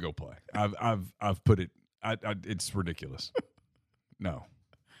don't want to go play. I've put it. It's ridiculous. No.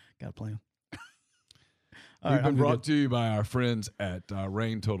 Got a plan. We've been brought to you by our friends at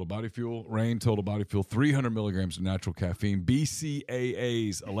Rain Total Body Fuel. Rain Total Body Fuel, 300 milligrams of natural caffeine,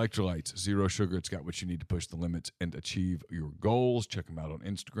 BCAAs, electrolytes, zero sugar. It's got what you need to push the limits and achieve your goals. Check them out on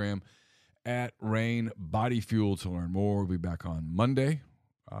Instagram at Rain Body Fuel to learn more. We'll be back on Monday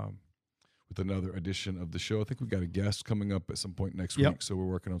with another edition of the show. I think we've got a guest coming up at some point next week, so we're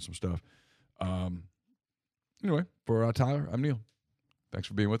working on some stuff. Anyway, for Tyler, I'm Neil. Thanks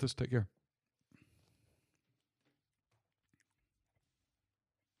for being with us. Take care.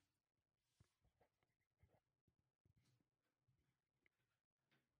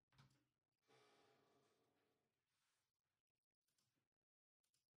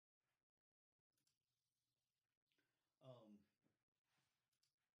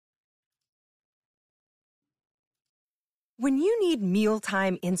 When you need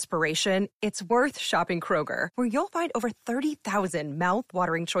mealtime inspiration, it's worth shopping Kroger, where you'll find over 30,000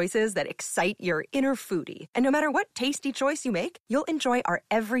 mouth-watering choices that excite your inner foodie. And no matter what tasty choice you make, you'll enjoy our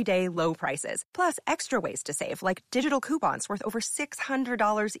everyday low prices, plus extra ways to save, like digital coupons worth over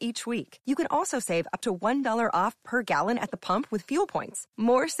 $600 each week. You can also save up to $1 off per gallon at the pump with fuel points.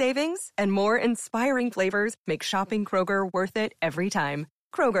 More savings and more inspiring flavors make shopping Kroger worth it every time.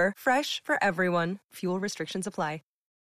 Kroger, fresh for everyone. Fuel restrictions apply.